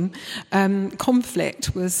team,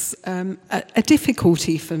 conflict was a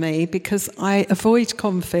difficulty for me because I avoid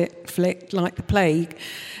conflict like the plague.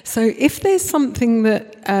 So if there's something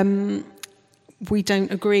that we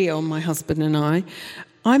don't agree on, my husband and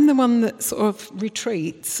I'm the one that sort of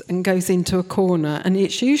retreats and goes into a corner, and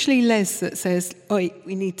it's usually Les that says, "Oi,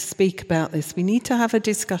 we need to speak about this. We need to have a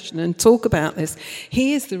discussion and talk about this."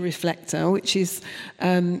 He is the reflector, which is,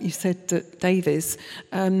 you said that Dave is,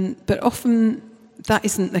 but often that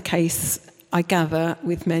isn't the case, I gather,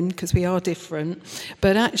 with men, because we are different.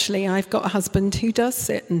 But actually, I've got a husband who does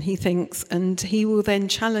sit and he thinks, and he will then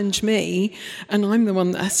challenge me, and I'm the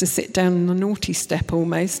one that has to sit down on the naughty step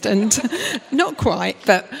almost, and not quite,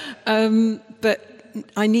 but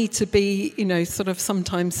I need to be, sort of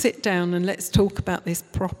sometimes sit down and let's talk about this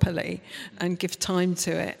properly and give time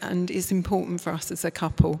to it, and it's important for us as a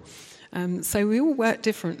couple. So we all work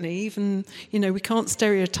differently. Even, we can't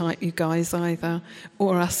stereotype you guys either,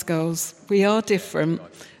 or us girls. We are different,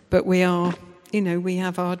 but we are, we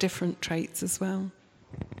have our different traits as well.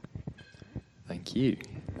 Thank you.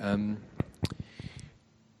 I'm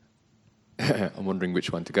wondering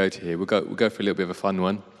which one to go to here. We'll go for a little bit of a fun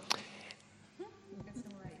one.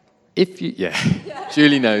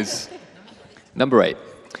 Julie knows. Number 8.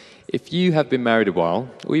 If you have been married a while,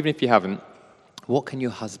 or even if you haven't, what can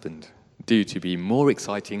your husband do to be more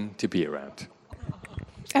exciting to be around?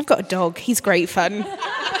 I've got a dog. He's great fun.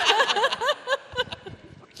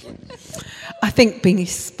 I think being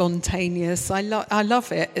spontaneous. I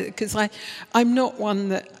love it because I'm not one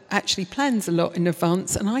that actually plans a lot in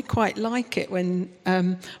advance, and I quite like it when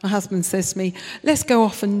my husband says to me, "Let's go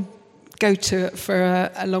off and go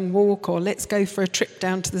for a long walk, or let's go for a trip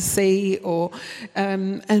down to the sea," or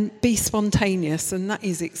and be spontaneous, and that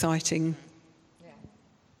is exciting.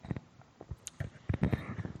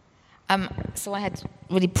 So I had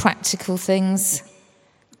really practical things.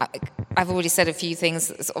 I've already said a few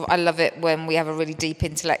things. I love it when we have a really deep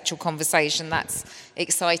intellectual conversation. That's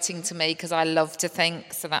exciting to me because I love to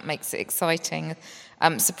think, so that makes it exciting.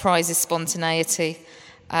 Surprises, spontaneity.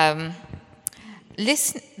 I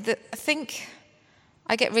think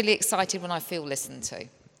I get really excited when I feel listened to.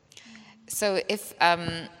 So if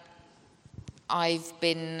I've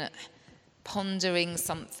been pondering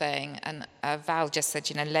something, and Val just said,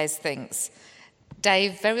 Les thinks.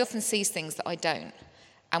 Dave very often sees things that I don't.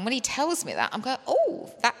 And when he tells me that, I'm going,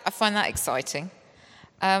 I find that exciting.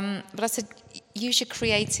 But I said, use your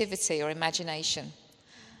creativity or imagination.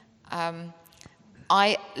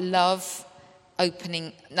 I love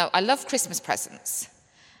Christmas presents.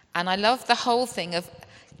 And I love the whole thing of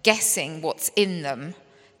guessing what's in them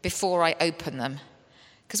before I open them.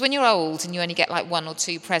 Because when you're old and you only get like 1 or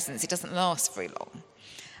 2 presents, it doesn't last very long.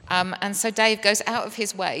 And so Dave goes out of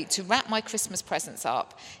his way to wrap my Christmas presents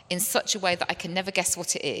up in such a way that I can never guess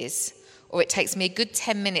what it is, or it takes me a good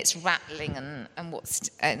 10 minutes rattling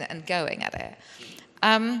and going at it.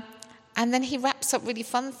 And then he wraps up really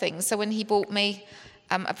fun things. So when he bought me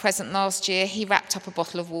a present last year, he wrapped up a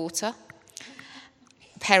bottle of water,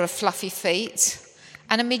 a pair of fluffy feet,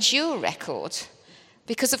 and a Midure record.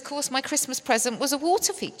 Because, of course, my Christmas present was a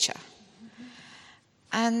water feature.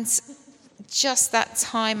 And just that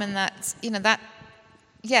time and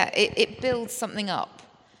it builds something up.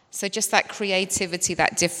 So just that creativity,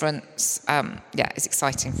 that difference, is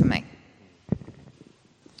exciting for me.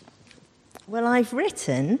 Well, I've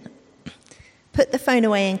written, put the phone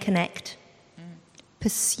away and connect,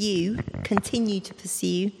 pursue, continue to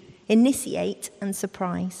pursue, initiate and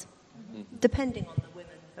surprise, depending on the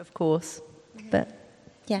women, of course. But,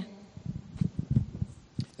 yeah.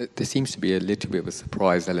 There seems to be a little bit of a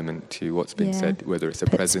surprise element to what's been said, whether it's a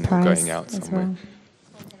Put present or surprise going out as somewhere. well.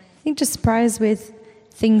 I think just surprise with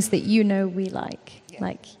things that you know we like.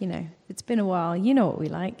 Like, it's been a while, you know what we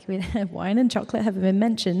like. Wine and chocolate have been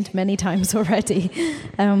mentioned many times already.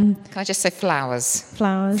 Can I just say flowers?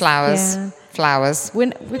 Flowers. Flowers. Yeah. Flowers.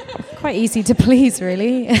 We're quite easy to please,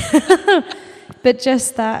 really. But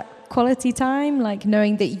just that quality time, like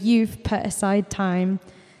knowing that you've put aside time,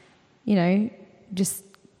 just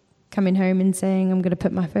coming home and saying, I'm going to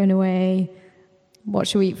put my phone away. What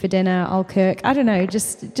should we eat for dinner? I'll cook. I don't know,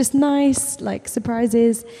 just nice, like,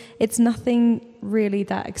 surprises. It's nothing really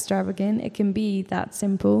that extravagant. It can be that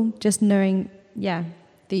simple. Just knowing, that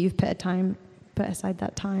you've put aside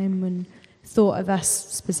that time and thought of us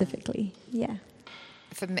specifically. Yeah.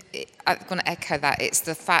 For me, I'm going to echo that. It's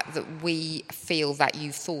the fact that we feel that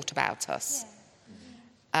you've thought about us.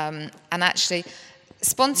 And actually,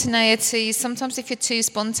 spontaneity, sometimes if you're too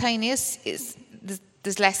spontaneous,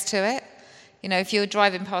 there's less to it. If you're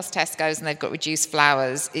driving past Tesco's and they've got reduced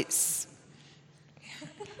flowers, it's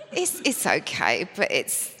okay, but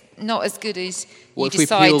it's not as good as you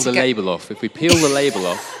decide to If we peel the label off? If we peel the label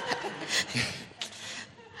off...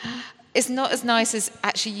 It's not as nice as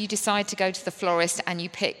actually you decide to go to the florist and you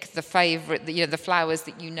pick the favourite, the flowers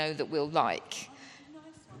that you know that we'll like.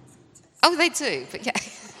 Oh, they do, but yeah.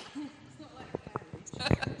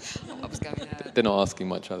 I was going They're not asking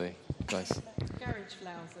much, are they, guys? Garage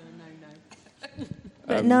flowers are a no-no.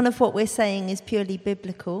 But none of what we're saying is purely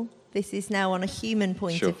biblical. This is now on a human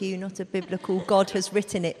point of view, not a biblical God has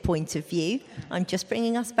written it point of view. I'm just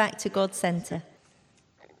bringing us back to God's centre.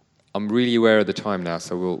 I'm really aware of the time now,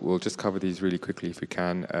 so we'll just cover these really quickly if we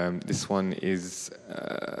can. This one is...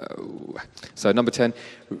 so number 10,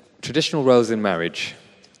 traditional roles in marriage.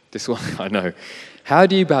 This one, I know. How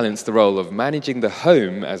do you balance the role of managing the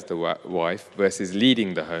home as the wife versus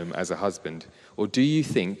leading the home as a husband? Or do you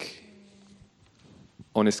think,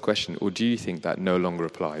 honest question, or do you think that no longer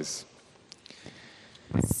applies?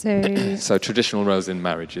 So traditional roles in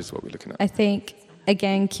marriage is what we're looking at. I think,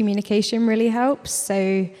 again, communication really helps.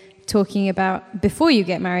 So talking about, before you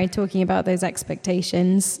get married, talking about those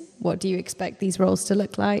expectations. What do you expect these roles to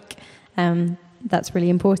look like? That's really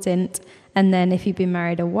important. And then if you've been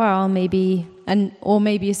married a while, maybe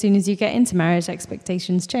as soon as you get into marriage,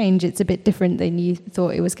 expectations change. It's a bit different than you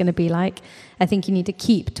thought it was going to be like. I think you need to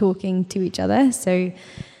keep talking to each other. So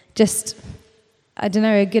just, I don't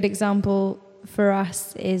know, a good example for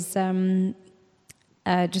us is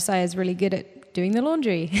Josiah's really good at doing the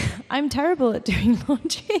laundry. I'm terrible at doing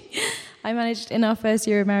laundry. I managed in our first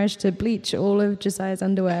year of marriage to bleach all of Josiah's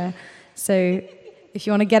underwear. So if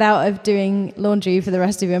you want to get out of doing laundry for the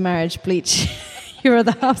rest of your marriage, bleach your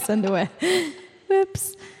other half's underwear.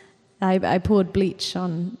 Whoops. I poured bleach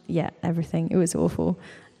on, everything. It was awful.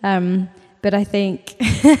 But I think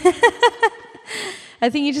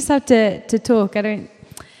you just have to talk.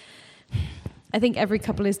 I think every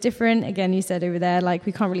couple is different. Again, you said over there, like,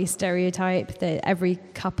 we can't really stereotype that every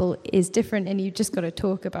couple is different, and you just got to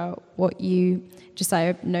talk about what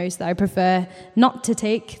Josiah knows that I prefer not to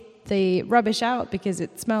take the rubbish out because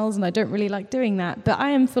it smells and I don't really like doing that. But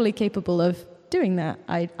I am fully capable of doing that.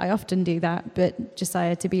 I often do that, but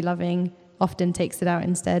Josiah, to be loving, often takes it out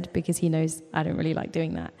instead because he knows I don't really like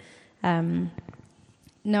doing that.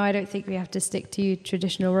 No, I don't think we have to stick to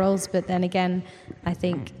traditional roles, but then again, I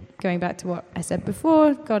think going back to what I said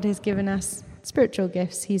before, God has given us spiritual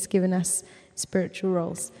gifts. He's given us spiritual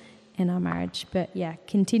roles in our marriage. But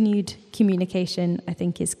continued communication, I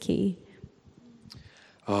think, is key.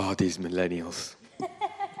 Oh, these millennials.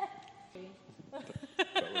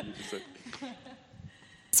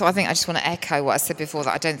 So I think I just want to echo what I said before,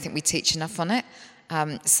 that I don't think we teach enough on it.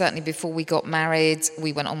 Certainly before we got married,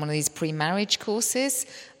 we went on one of these pre-marriage courses,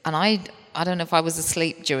 and I don't know if I was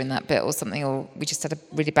asleep during that bit or something, or we just had a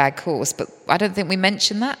really bad course, but I don't think we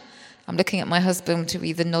mentioned that. I'm looking at my husband to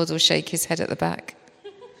either nod or shake his head at the back.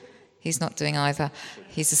 He's not doing either.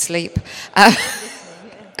 He's asleep.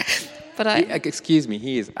 But excuse me,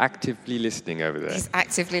 he is actively listening over there. He's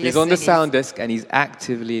actively listening. He's on the sound desk and he's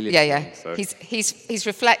actively listening. Yeah. So. He's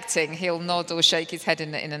reflecting. He'll nod or shake his head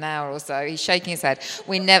in an hour or so. He's shaking his head.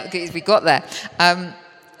 We got there.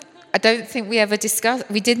 I don't think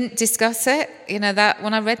we didn't discuss it. That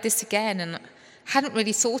when I read this again, and hadn't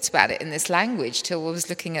really thought about it in this language till I was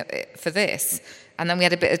looking at it for this. And then we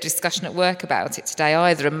had a bit of discussion at work about it today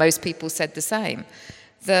either, and most people said the same.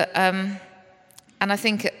 That And I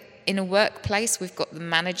think in a workplace, we've got the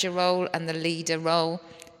manager role and the leader role.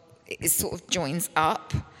 It sort of joins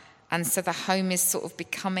up. And so the home is sort of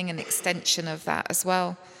becoming an extension of that as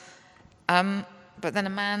well. But then a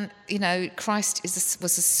man, Christ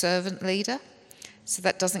was a servant leader. So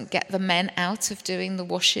that doesn't get the men out of doing the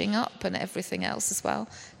washing up and everything else as well.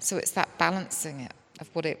 So it's that balancing it of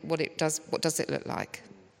what does it look like.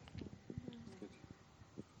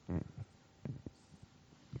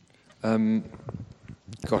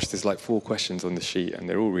 Gosh, there's like 4 questions on the sheet, and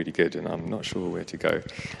they're all really good, and I'm not sure where to go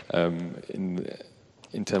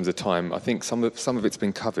in terms of time. I think some of it's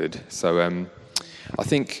been covered. So I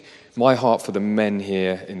think my heart for the men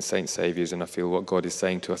here in St. Saviour's, and I feel what God is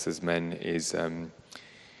saying to us as men is,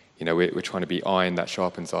 we're trying to be iron that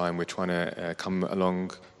sharpens iron. We're trying to come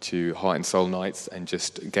along to Heart and Soul nights and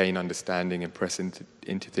just gain understanding and press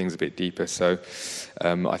into things a bit deeper. So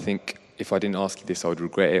I think if I didn't ask you this, I would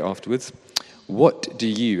regret it afterwards. What do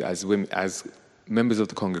you, as women, as members of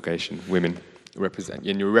the congregation, women, represent?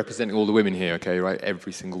 And you're representing all the women here, okay, right?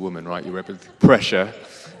 Every single woman, right? You represent pressure.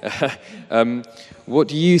 What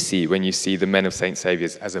do you see when you see the men of St.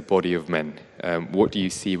 Saviour's as a body of men? What do you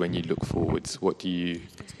see when you look forwards? What do you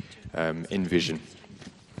envision?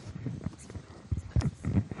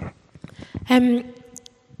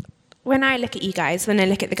 When I look at you guys, when I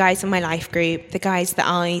look at the guys in my life group, the guys that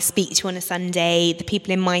I speak to on a Sunday, the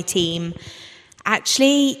people in my team,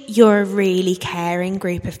 actually, you're a really caring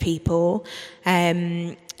group of people.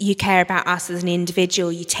 You care about us as an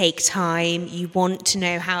individual. You take time. You want to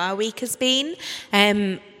know how our week has been.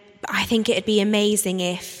 I think it'd be amazing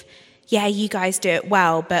if, you guys do it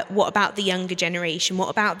well, but what about the younger generation? What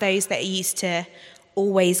about those that are used to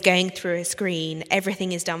always going through a screen?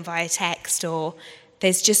 Everything is done via text, or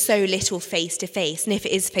there's just so little face-to-face. And if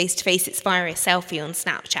it is face-to-face, it's via a selfie on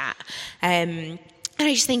Snapchat. And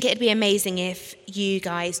I just think it'd be amazing if you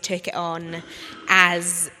guys took it on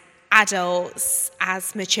as adults,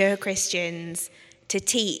 as mature Christians, to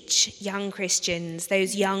teach young Christians,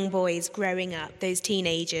 those young boys growing up, those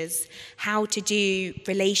teenagers, how to do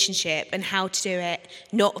relationship and how to do it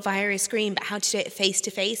not via a screen, but how to do it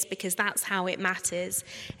face-to-face, because that's how it matters.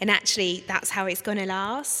 And actually, that's how it's going to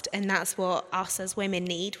last. And that's what us as women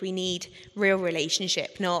need. We need real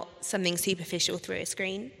relationship, not something superficial through a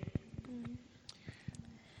screen.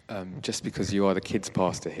 Just because you are the kids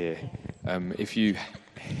pastor here, if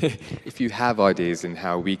you have ideas in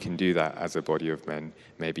how we can do that as a body of men,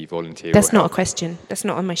 maybe volunteer. That's not a question. That's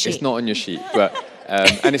not on my sheet. It's not on your sheet, but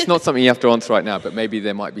and it's not something you have to answer right now. But maybe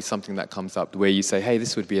there might be something that comes up where you say, "Hey,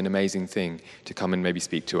 this would be an amazing thing to come and maybe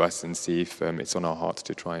speak to us and see if it's on our hearts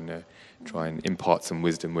to try and impart some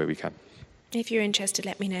wisdom where we can." If you're interested,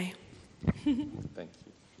 let me know. Thank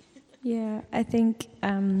you. Yeah, I think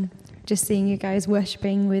just seeing you guys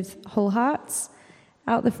worshipping with whole hearts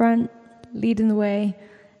out the front, leading the way.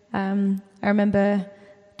 I remember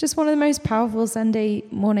just one of the most powerful Sunday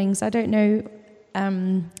mornings. I don't know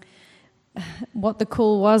what the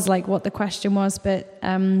call was, like what the question was, but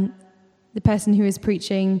the person who was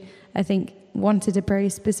preaching, I think, wanted to pray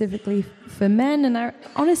specifically for men. And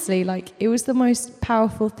honestly, it was the most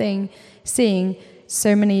powerful thing, seeing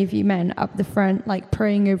so many of you men up the front,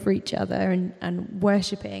 praying over each other and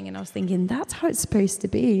worshipping. And I was thinking, that's how it's supposed to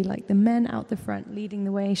be, the men out the front, leading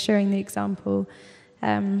the way, showing the example.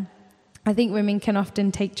 I think women can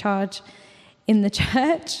often take charge in the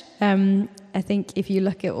church. I think if you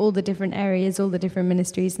look at all the different areas, all the different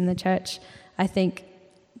ministries in the church, I think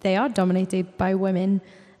they are dominated by women.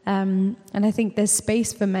 And I think there's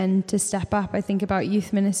space for men to step up. I think about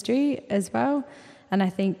youth ministry as well. And I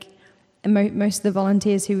think most of the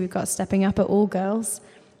volunteers who we've got stepping up are all girls.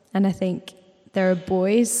 And I think there are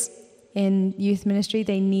boys in youth ministry.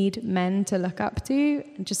 They need men to look up to.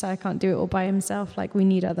 Josiah can't do it all by himself. We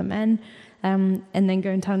need other men. And then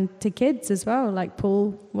going down to kids as well.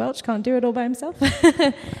 Paul Welch can't do it all by himself.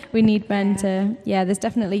 We need men to, there's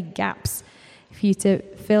definitely gaps for you to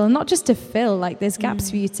fill. And not just to fill, there's gaps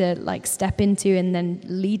for you to step into and then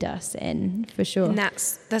lead us in, for sure. And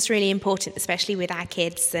that's really important, especially with our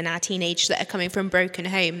kids and our teenagers that are coming from broken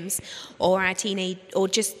homes, or or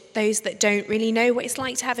just those that don't really know what it's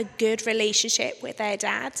like to have a good relationship with their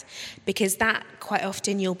dad, because that quite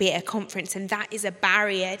often you'll be at a conference and that is a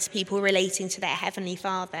barrier to people relating to their Heavenly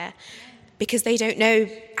Father, because they don't know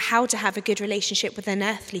how to have a good relationship with an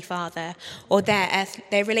earthly father, or their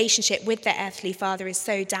relationship with their earthly father is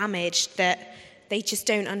so damaged that they just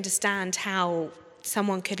don't understand how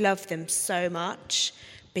someone could love them so much,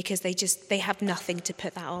 because they have nothing to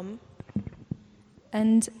put that on.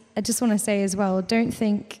 And I just want to say as well, don't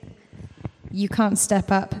think you can't step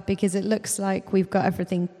up because it looks like we've got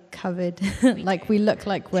everything covered, like we look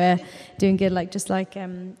like we're doing good, like just like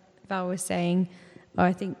Val was saying, or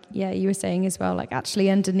I think, yeah, you were saying as well, like actually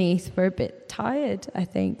underneath we're a bit tired, I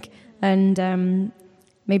think, and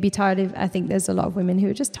maybe tired of, I think there's a lot of women who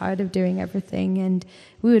are just tired of doing everything, and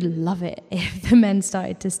we would love it if the men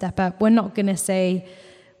started to step up. We're not going to say,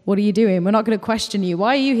 what are you doing? We're not going to question you.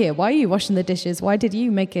 Why are you here? Why are you washing the dishes? Why did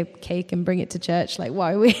you make a cake and bring it to church? Like,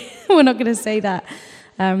 why are we? We're not going to say that.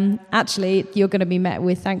 Actually, you're going to be met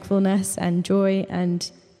with thankfulness and joy and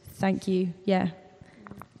thank you. Yeah.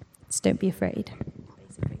 Just don't be afraid.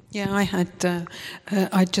 Yeah,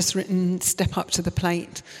 I'd just written, step up to the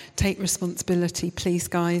plate, take responsibility, please,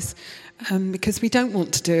 guys, because we don't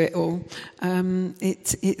want to do it all.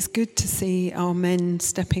 It's good to see our men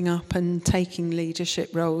stepping up and taking leadership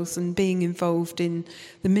roles and being involved in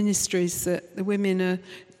the ministries that the women are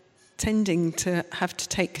tending to have to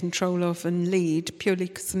take control of and lead, purely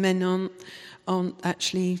because the men aren't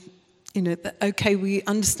actually... okay, we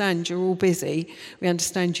understand you're all busy. We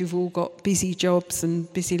understand you've all got busy jobs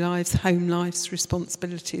and busy lives, home lives,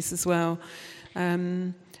 responsibilities as well.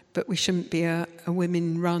 But we shouldn't be a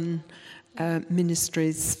women-run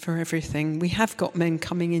ministries for everything. We have got men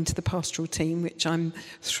coming into the pastoral team, which I'm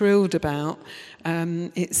thrilled about.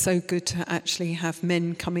 It's so good to actually have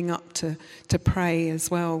men coming up to pray as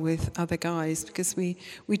well with other guys, because we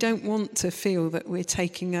don't want to feel that we're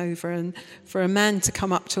taking over, and for a man to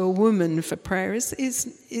come up to a woman for prayer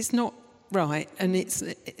is not right, and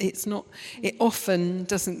it's not, it often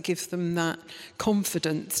doesn't give them that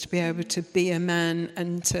confidence to be able to be a man,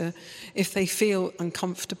 and to, if they feel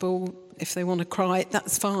uncomfortable, if they want to cry,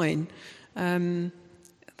 that's fine. We're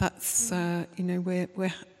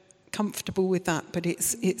comfortable with that, but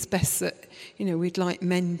it's best that, we'd like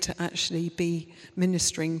men to actually be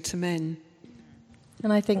ministering to men.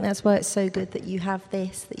 And I think that's why it's so good that you have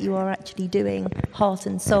this, that you are actually doing heart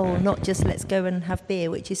and soul, not just let's go and have beer,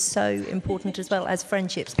 which is so important as well as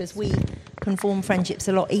friendships, because we can form friendships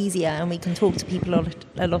a lot easier and we can talk to people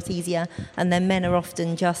a lot easier. And then men are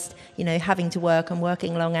often just, having to work and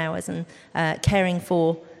working long hours and caring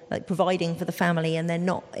for, like providing for the family, and they're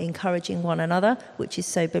not encouraging one another, which is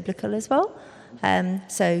so biblical as well.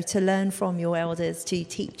 So to learn from your elders, to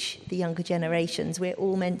teach the younger generations, we're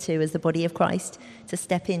all meant to, as the body of Christ, to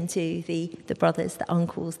step into the brothers, the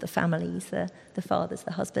uncles, the families, the fathers,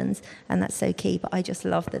 the husbands, and that's so key. But I just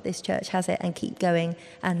love that this church has it, and keep going.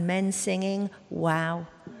 And men singing, wow.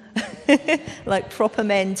 Like proper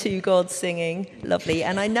men to God singing, lovely.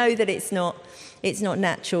 And I know that it's not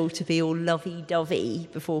natural to be all lovey-dovey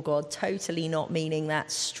before God, totally not meaning that,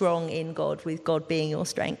 strong in God, with God being your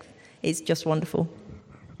strength. It's just wonderful.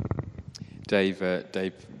 Dave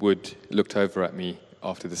Wood looked over at me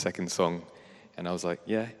after the second song, and I was like,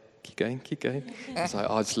 yeah, keep going. I was like,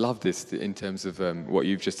 I just love this in terms of what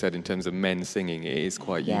you've just said in terms of men singing. It is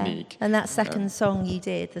quite unique. And that second song you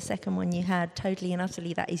did, the second one you had, totally and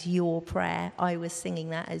utterly, that is your prayer. I was singing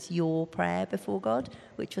that as your prayer before God,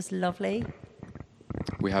 which was lovely.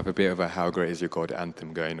 We have a bit of a How Great Is Your God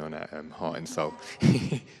anthem going on at Heart and Soul.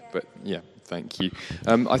 But yeah, thank you.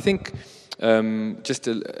 I think just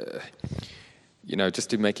to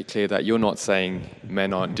make it clear that you're not saying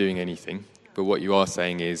men aren't doing anything, but what you are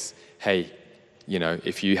saying is, hey,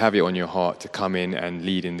 if you have it on your heart to come in and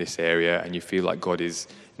lead in this area, and you feel like God is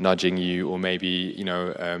nudging you, or maybe,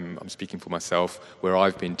 I'm speaking for myself, where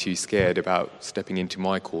I've been too scared about stepping into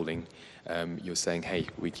my calling, you're saying, hey,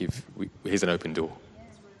 here's an open door.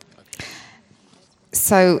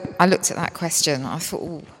 So I looked at that question, I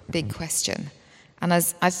thought, big question. And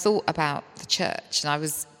as I thought about the church, and I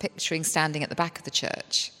was picturing standing at the back of the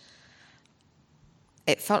church,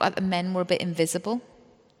 it felt like the men were a bit invisible.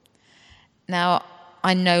 Now,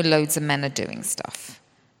 I know loads of men are doing stuff,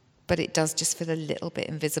 but it does just feel a little bit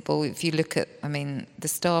invisible. If you look at, the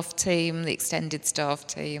staff team, the extended staff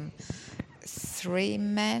team, 3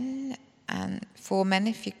 men and 4 men,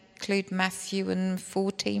 if you include Matthew, and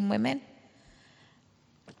 14 women.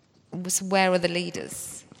 So where are the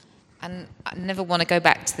leaders? And I never want to go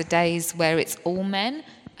back to the days where it's all men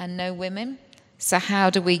and no women. So how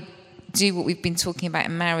do we do what we've been talking about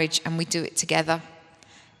in marriage, and we do it together?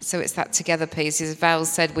 So it's that together piece. As Val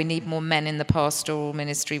said, we need more men in the pastoral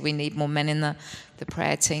ministry. We need more men in the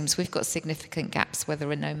prayer teams. We've got significant gaps where there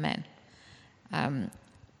are no men.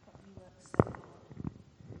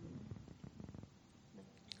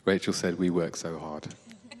 Rachel said we work so hard.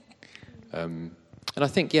 And I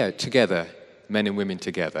think, together, men and women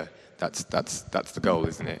together, that's the goal,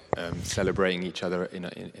 isn't it? Celebrating each other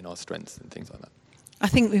in our strengths and things like that. I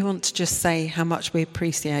think we want to just say how much we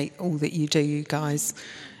appreciate all that you do, you guys.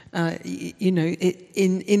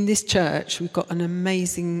 In this church, we've got an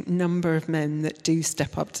amazing number of men that do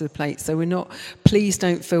step up to the plate. So please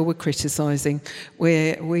don't feel we're criticising.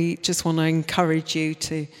 We just want to encourage you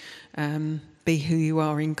to be who you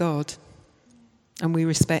are in God. And we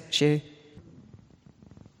respect you.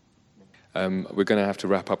 We're going to have to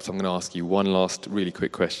wrap up, so I'm going to ask you one last really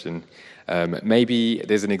quick question. Maybe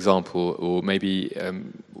there's an example, or maybe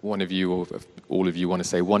one of you or all of you want to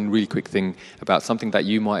say one really quick thing about something that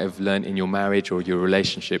you might have learned in your marriage or your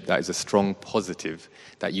relationship that is a strong positive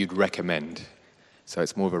that you'd recommend. So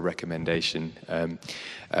it's more of a recommendation.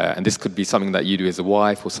 And this could be something that you do as a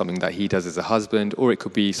wife, or something that he does as a husband, or it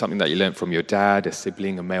could be something that you learned from your dad, a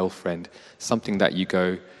sibling, a male friend, something that you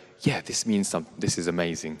go, yeah, this means something. This is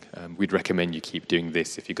amazing. We'd recommend you keep doing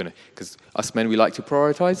this if you're going to, because us men, we like to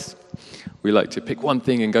prioritize. We like to pick one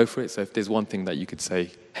thing and go for it. So if there's one thing that you could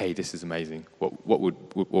say, hey, this is amazing, what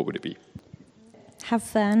would it be? Have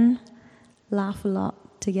fun, laugh a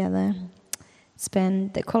lot together,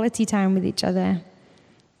 spend the quality time with each other.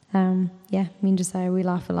 Me and Josiah, we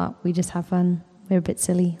laugh a lot. We just have fun. We're a bit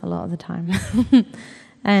silly a lot of the time.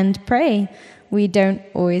 And pray. We don't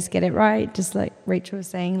always get it right, just like Rachel was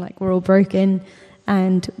saying, like we're all broken,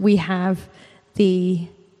 and we have the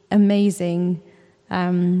amazing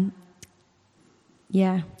honor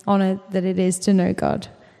that it is to know God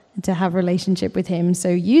and to have a relationship with him. So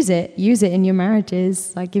use it in your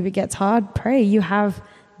marriages. Like if it gets hard, pray. You have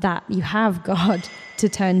God to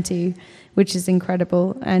turn to, which is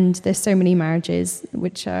incredible. And there's so many marriages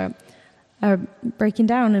which are breaking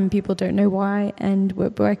down and people don't know why, and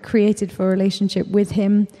we're created for a relationship with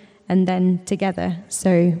him and then together.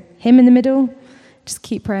 So him in the middle, just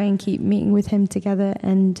keep praying, keep meeting with him together,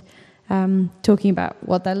 and talking about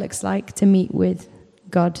what that looks like to meet with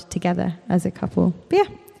God together as a couple. But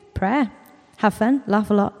yeah, prayer, have fun, laugh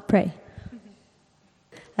a lot, pray.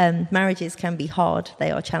 Marriages can be hard, they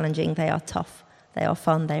are challenging, they are tough, they are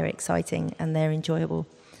fun, they are exciting, and they're enjoyable.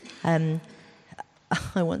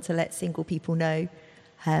 I want to let single people know,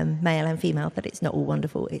 male and female, that it's not all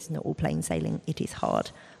wonderful, it's not all plain sailing, it is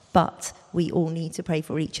hard. But we all need to pray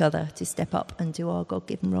for each other to step up and do our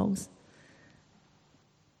God-given roles.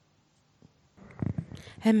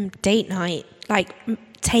 Date night,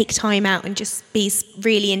 take time out and just be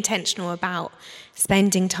really intentional about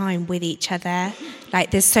spending time with each other.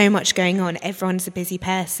 There's so much going on, everyone's a busy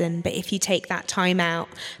person, but if you take that time out,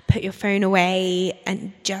 put your phone away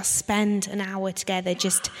and just spend an hour together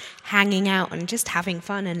just hanging out and just having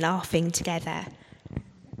fun and laughing together.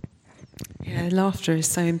 Yeah, laughter is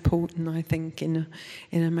so important, I think, in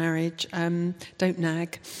a marriage. Don't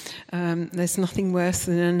nag. There's nothing worse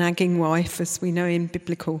than a nagging wife, as we know in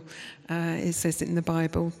biblical, it says in the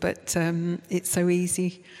Bible. But it's so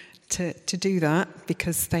easy to do that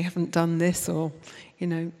because they haven't done this, or,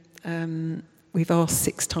 we've asked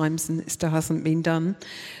 6 times and it still hasn't been done.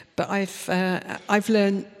 But I've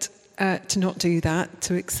learnt to not do that,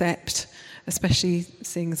 to accept, especially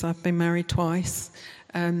seeing as I've been married twice,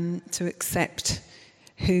 to accept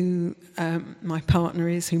who my partner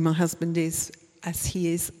is, who my husband is, as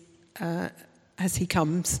he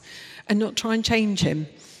comes, and not try and change him.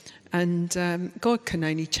 And God can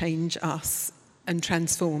only change us and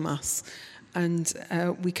transform us, and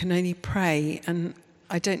we can only pray. And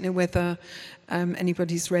I don't know whether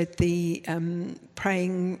anybody's read the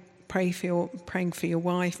praying for your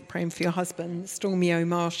wife, praying for your husband, Stormy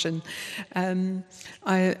O'Martian.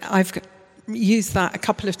 I've used that a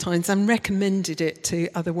couple of times and recommended it to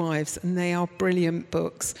other wives, and they are brilliant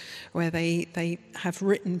books where they have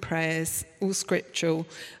written prayers, all scriptural,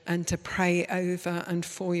 and to pray over and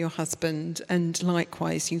for your husband. And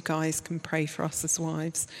likewise, you guys can pray for us as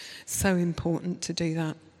wives. So important to do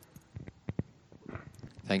that.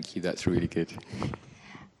 Thank you, that's really good.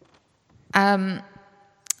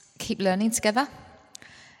 Keep learning together.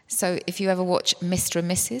 So if you ever watch Mr.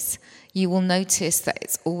 and Mrs., you will notice that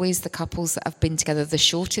it's always the couples that have been together the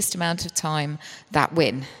shortest amount of time that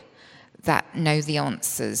win, that know the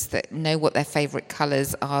answers, that know what their favourite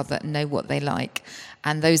colours are, that know what they like,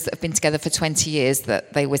 and those that have been together for 20 years,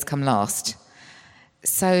 that they always come last.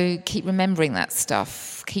 So keep remembering that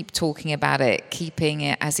stuff, keep talking about it, keeping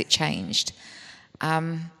it as it changed.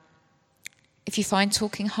 If you find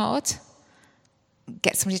talking hard,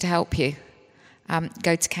 get somebody to help you.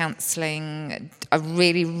 Go to counselling. I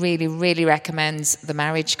really, really, really recommend the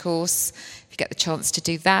marriage course. If you get the chance to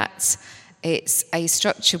do that, it's a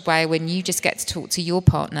structured way when you just get to talk to your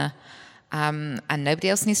partner, and nobody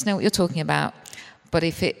else needs to know what you're talking about. But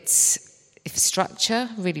if structure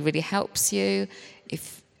really, really helps you,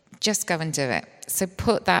 just go and do it. So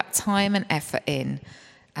put that time and effort in.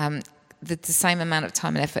 the same amount of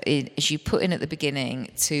time and effort as you put in at the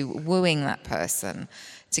beginning to wooing that person,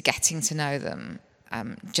 to getting to know them.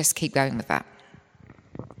 Just keep going with that.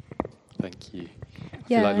 Thank you. I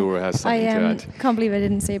feel like Laura has something to add. I can't believe I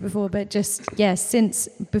didn't say it before, but since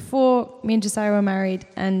before me and Josiah were married,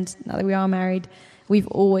 and now that we are married, we've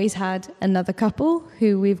always had another couple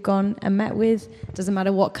who we've gone and met with. Doesn't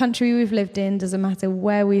matter what country we've lived in, doesn't matter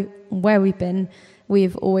where we've been,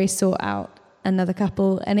 we've always sought out another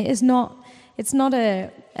couple. And it's not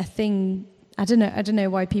a thing. I don't know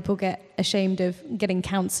why people get ashamed of getting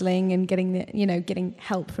counselling and getting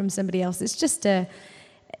help from somebody else.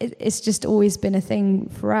 It's just always been a thing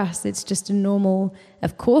for us. It's just a normal,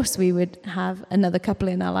 of course we would have another couple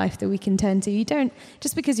in our life that we can turn to. You don't,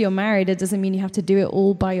 just because you're married, it doesn't mean you have to do it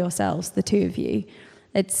all by yourselves, the two of you.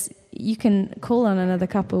 You can call on another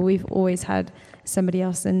couple. We've always had somebody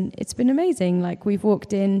else, and it's been amazing. Like, we've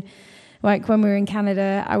walked in, like when we were in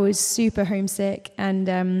Canada, I was super homesick,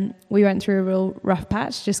 and we went through a real rough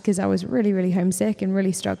patch just because I was really, really homesick and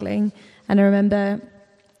really struggling. And I remember,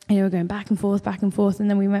 we're going back and forth, and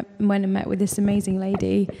then we went and met with this amazing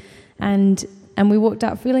lady, and we walked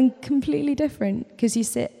out feeling completely different, because you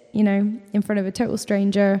sit, in front of a total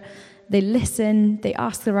stranger, they listen, they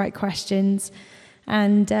ask the right questions,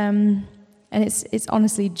 and it's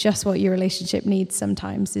honestly just what your relationship needs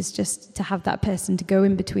sometimes, is just to have that person to go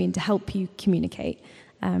in between to help you communicate.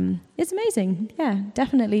 It's amazing. Yeah,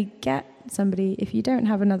 definitely get somebody, if you don't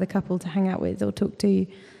have another couple to hang out with or talk to,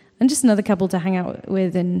 and just another couple to hang out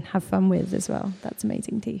with and have fun with as well. That's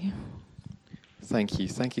amazing too. Thank you.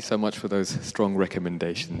 Thank you so much for those strong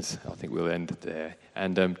recommendations. I think we'll end there.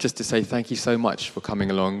 And just to say thank you so much for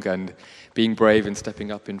coming along and being brave and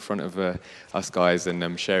stepping up in front of us guys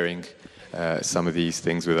and sharing some of these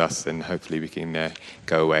things with us. And hopefully we can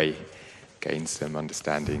go away, gain some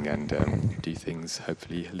understanding, and do things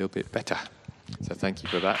hopefully a little bit better. So thank you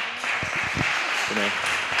for that.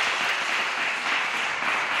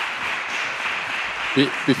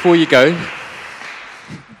 Before you go,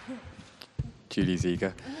 Julie's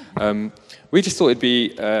eager. We just thought it'd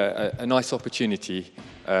be a nice opportunity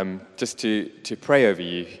just to pray over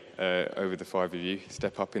you, over the five of you,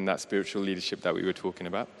 step up in that spiritual leadership that we were talking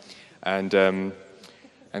about. And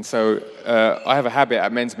so I have a habit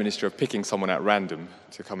at men's ministry of picking someone at random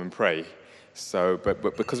to come and pray. So,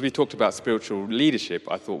 but because we talked about spiritual leadership,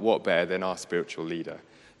 I thought, what better than our spiritual leader?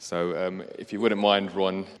 So if you wouldn't mind,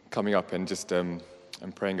 Ron, coming up and just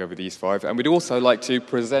and praying over these five. And we'd also like to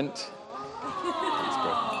present...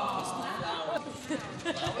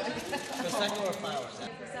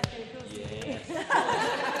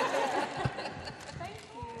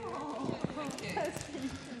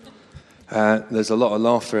 There's a lot of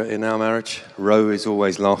laughter in our marriage. Ro is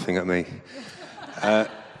always laughing at me.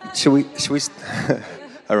 Shall we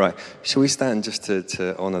all right. Shall we stand just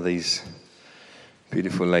to honour these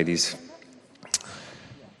beautiful ladies?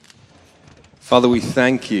 Father, we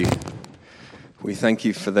thank you. We thank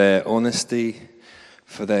you for their honesty,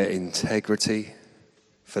 for their integrity,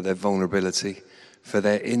 for their vulnerability, for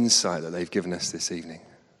their insight that they've given us this evening.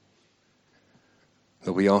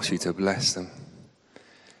 Lord, we ask you to bless them.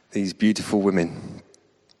 These beautiful women,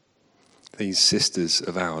 these sisters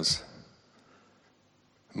of ours,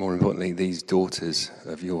 more importantly, these daughters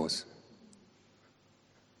of yours.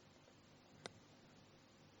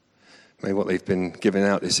 May what they've been given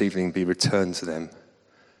out this evening be returned to them,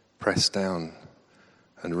 pressed down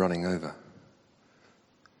and running over.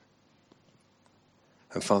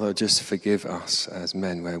 And Father, just forgive us as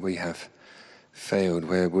men where we have failed,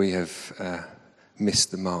 where we have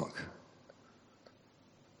missed the mark.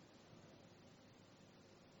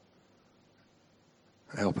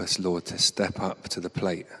 Help us, Lord, to step up to the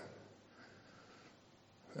plate.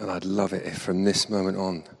 And I'd love it if from this moment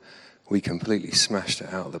on, we completely smashed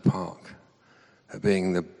it out of the park at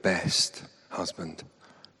being the best husband,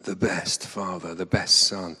 the best father, the best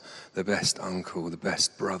son, the best uncle, the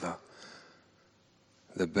best brother,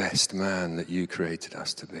 the best man that you created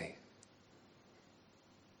us to be.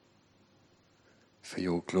 For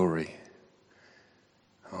your glory.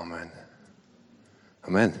 Amen.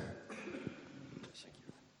 Amen.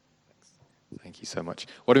 Thank you so much.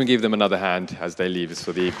 Why don't we give them another hand as they leave us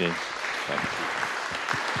for the evening? Thank you.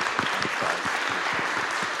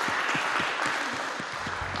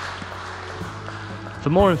 For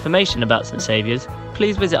more information about St Saviour's,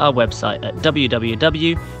 please visit our website at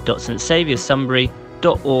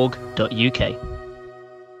www.stsaviourssunbury.org.uk.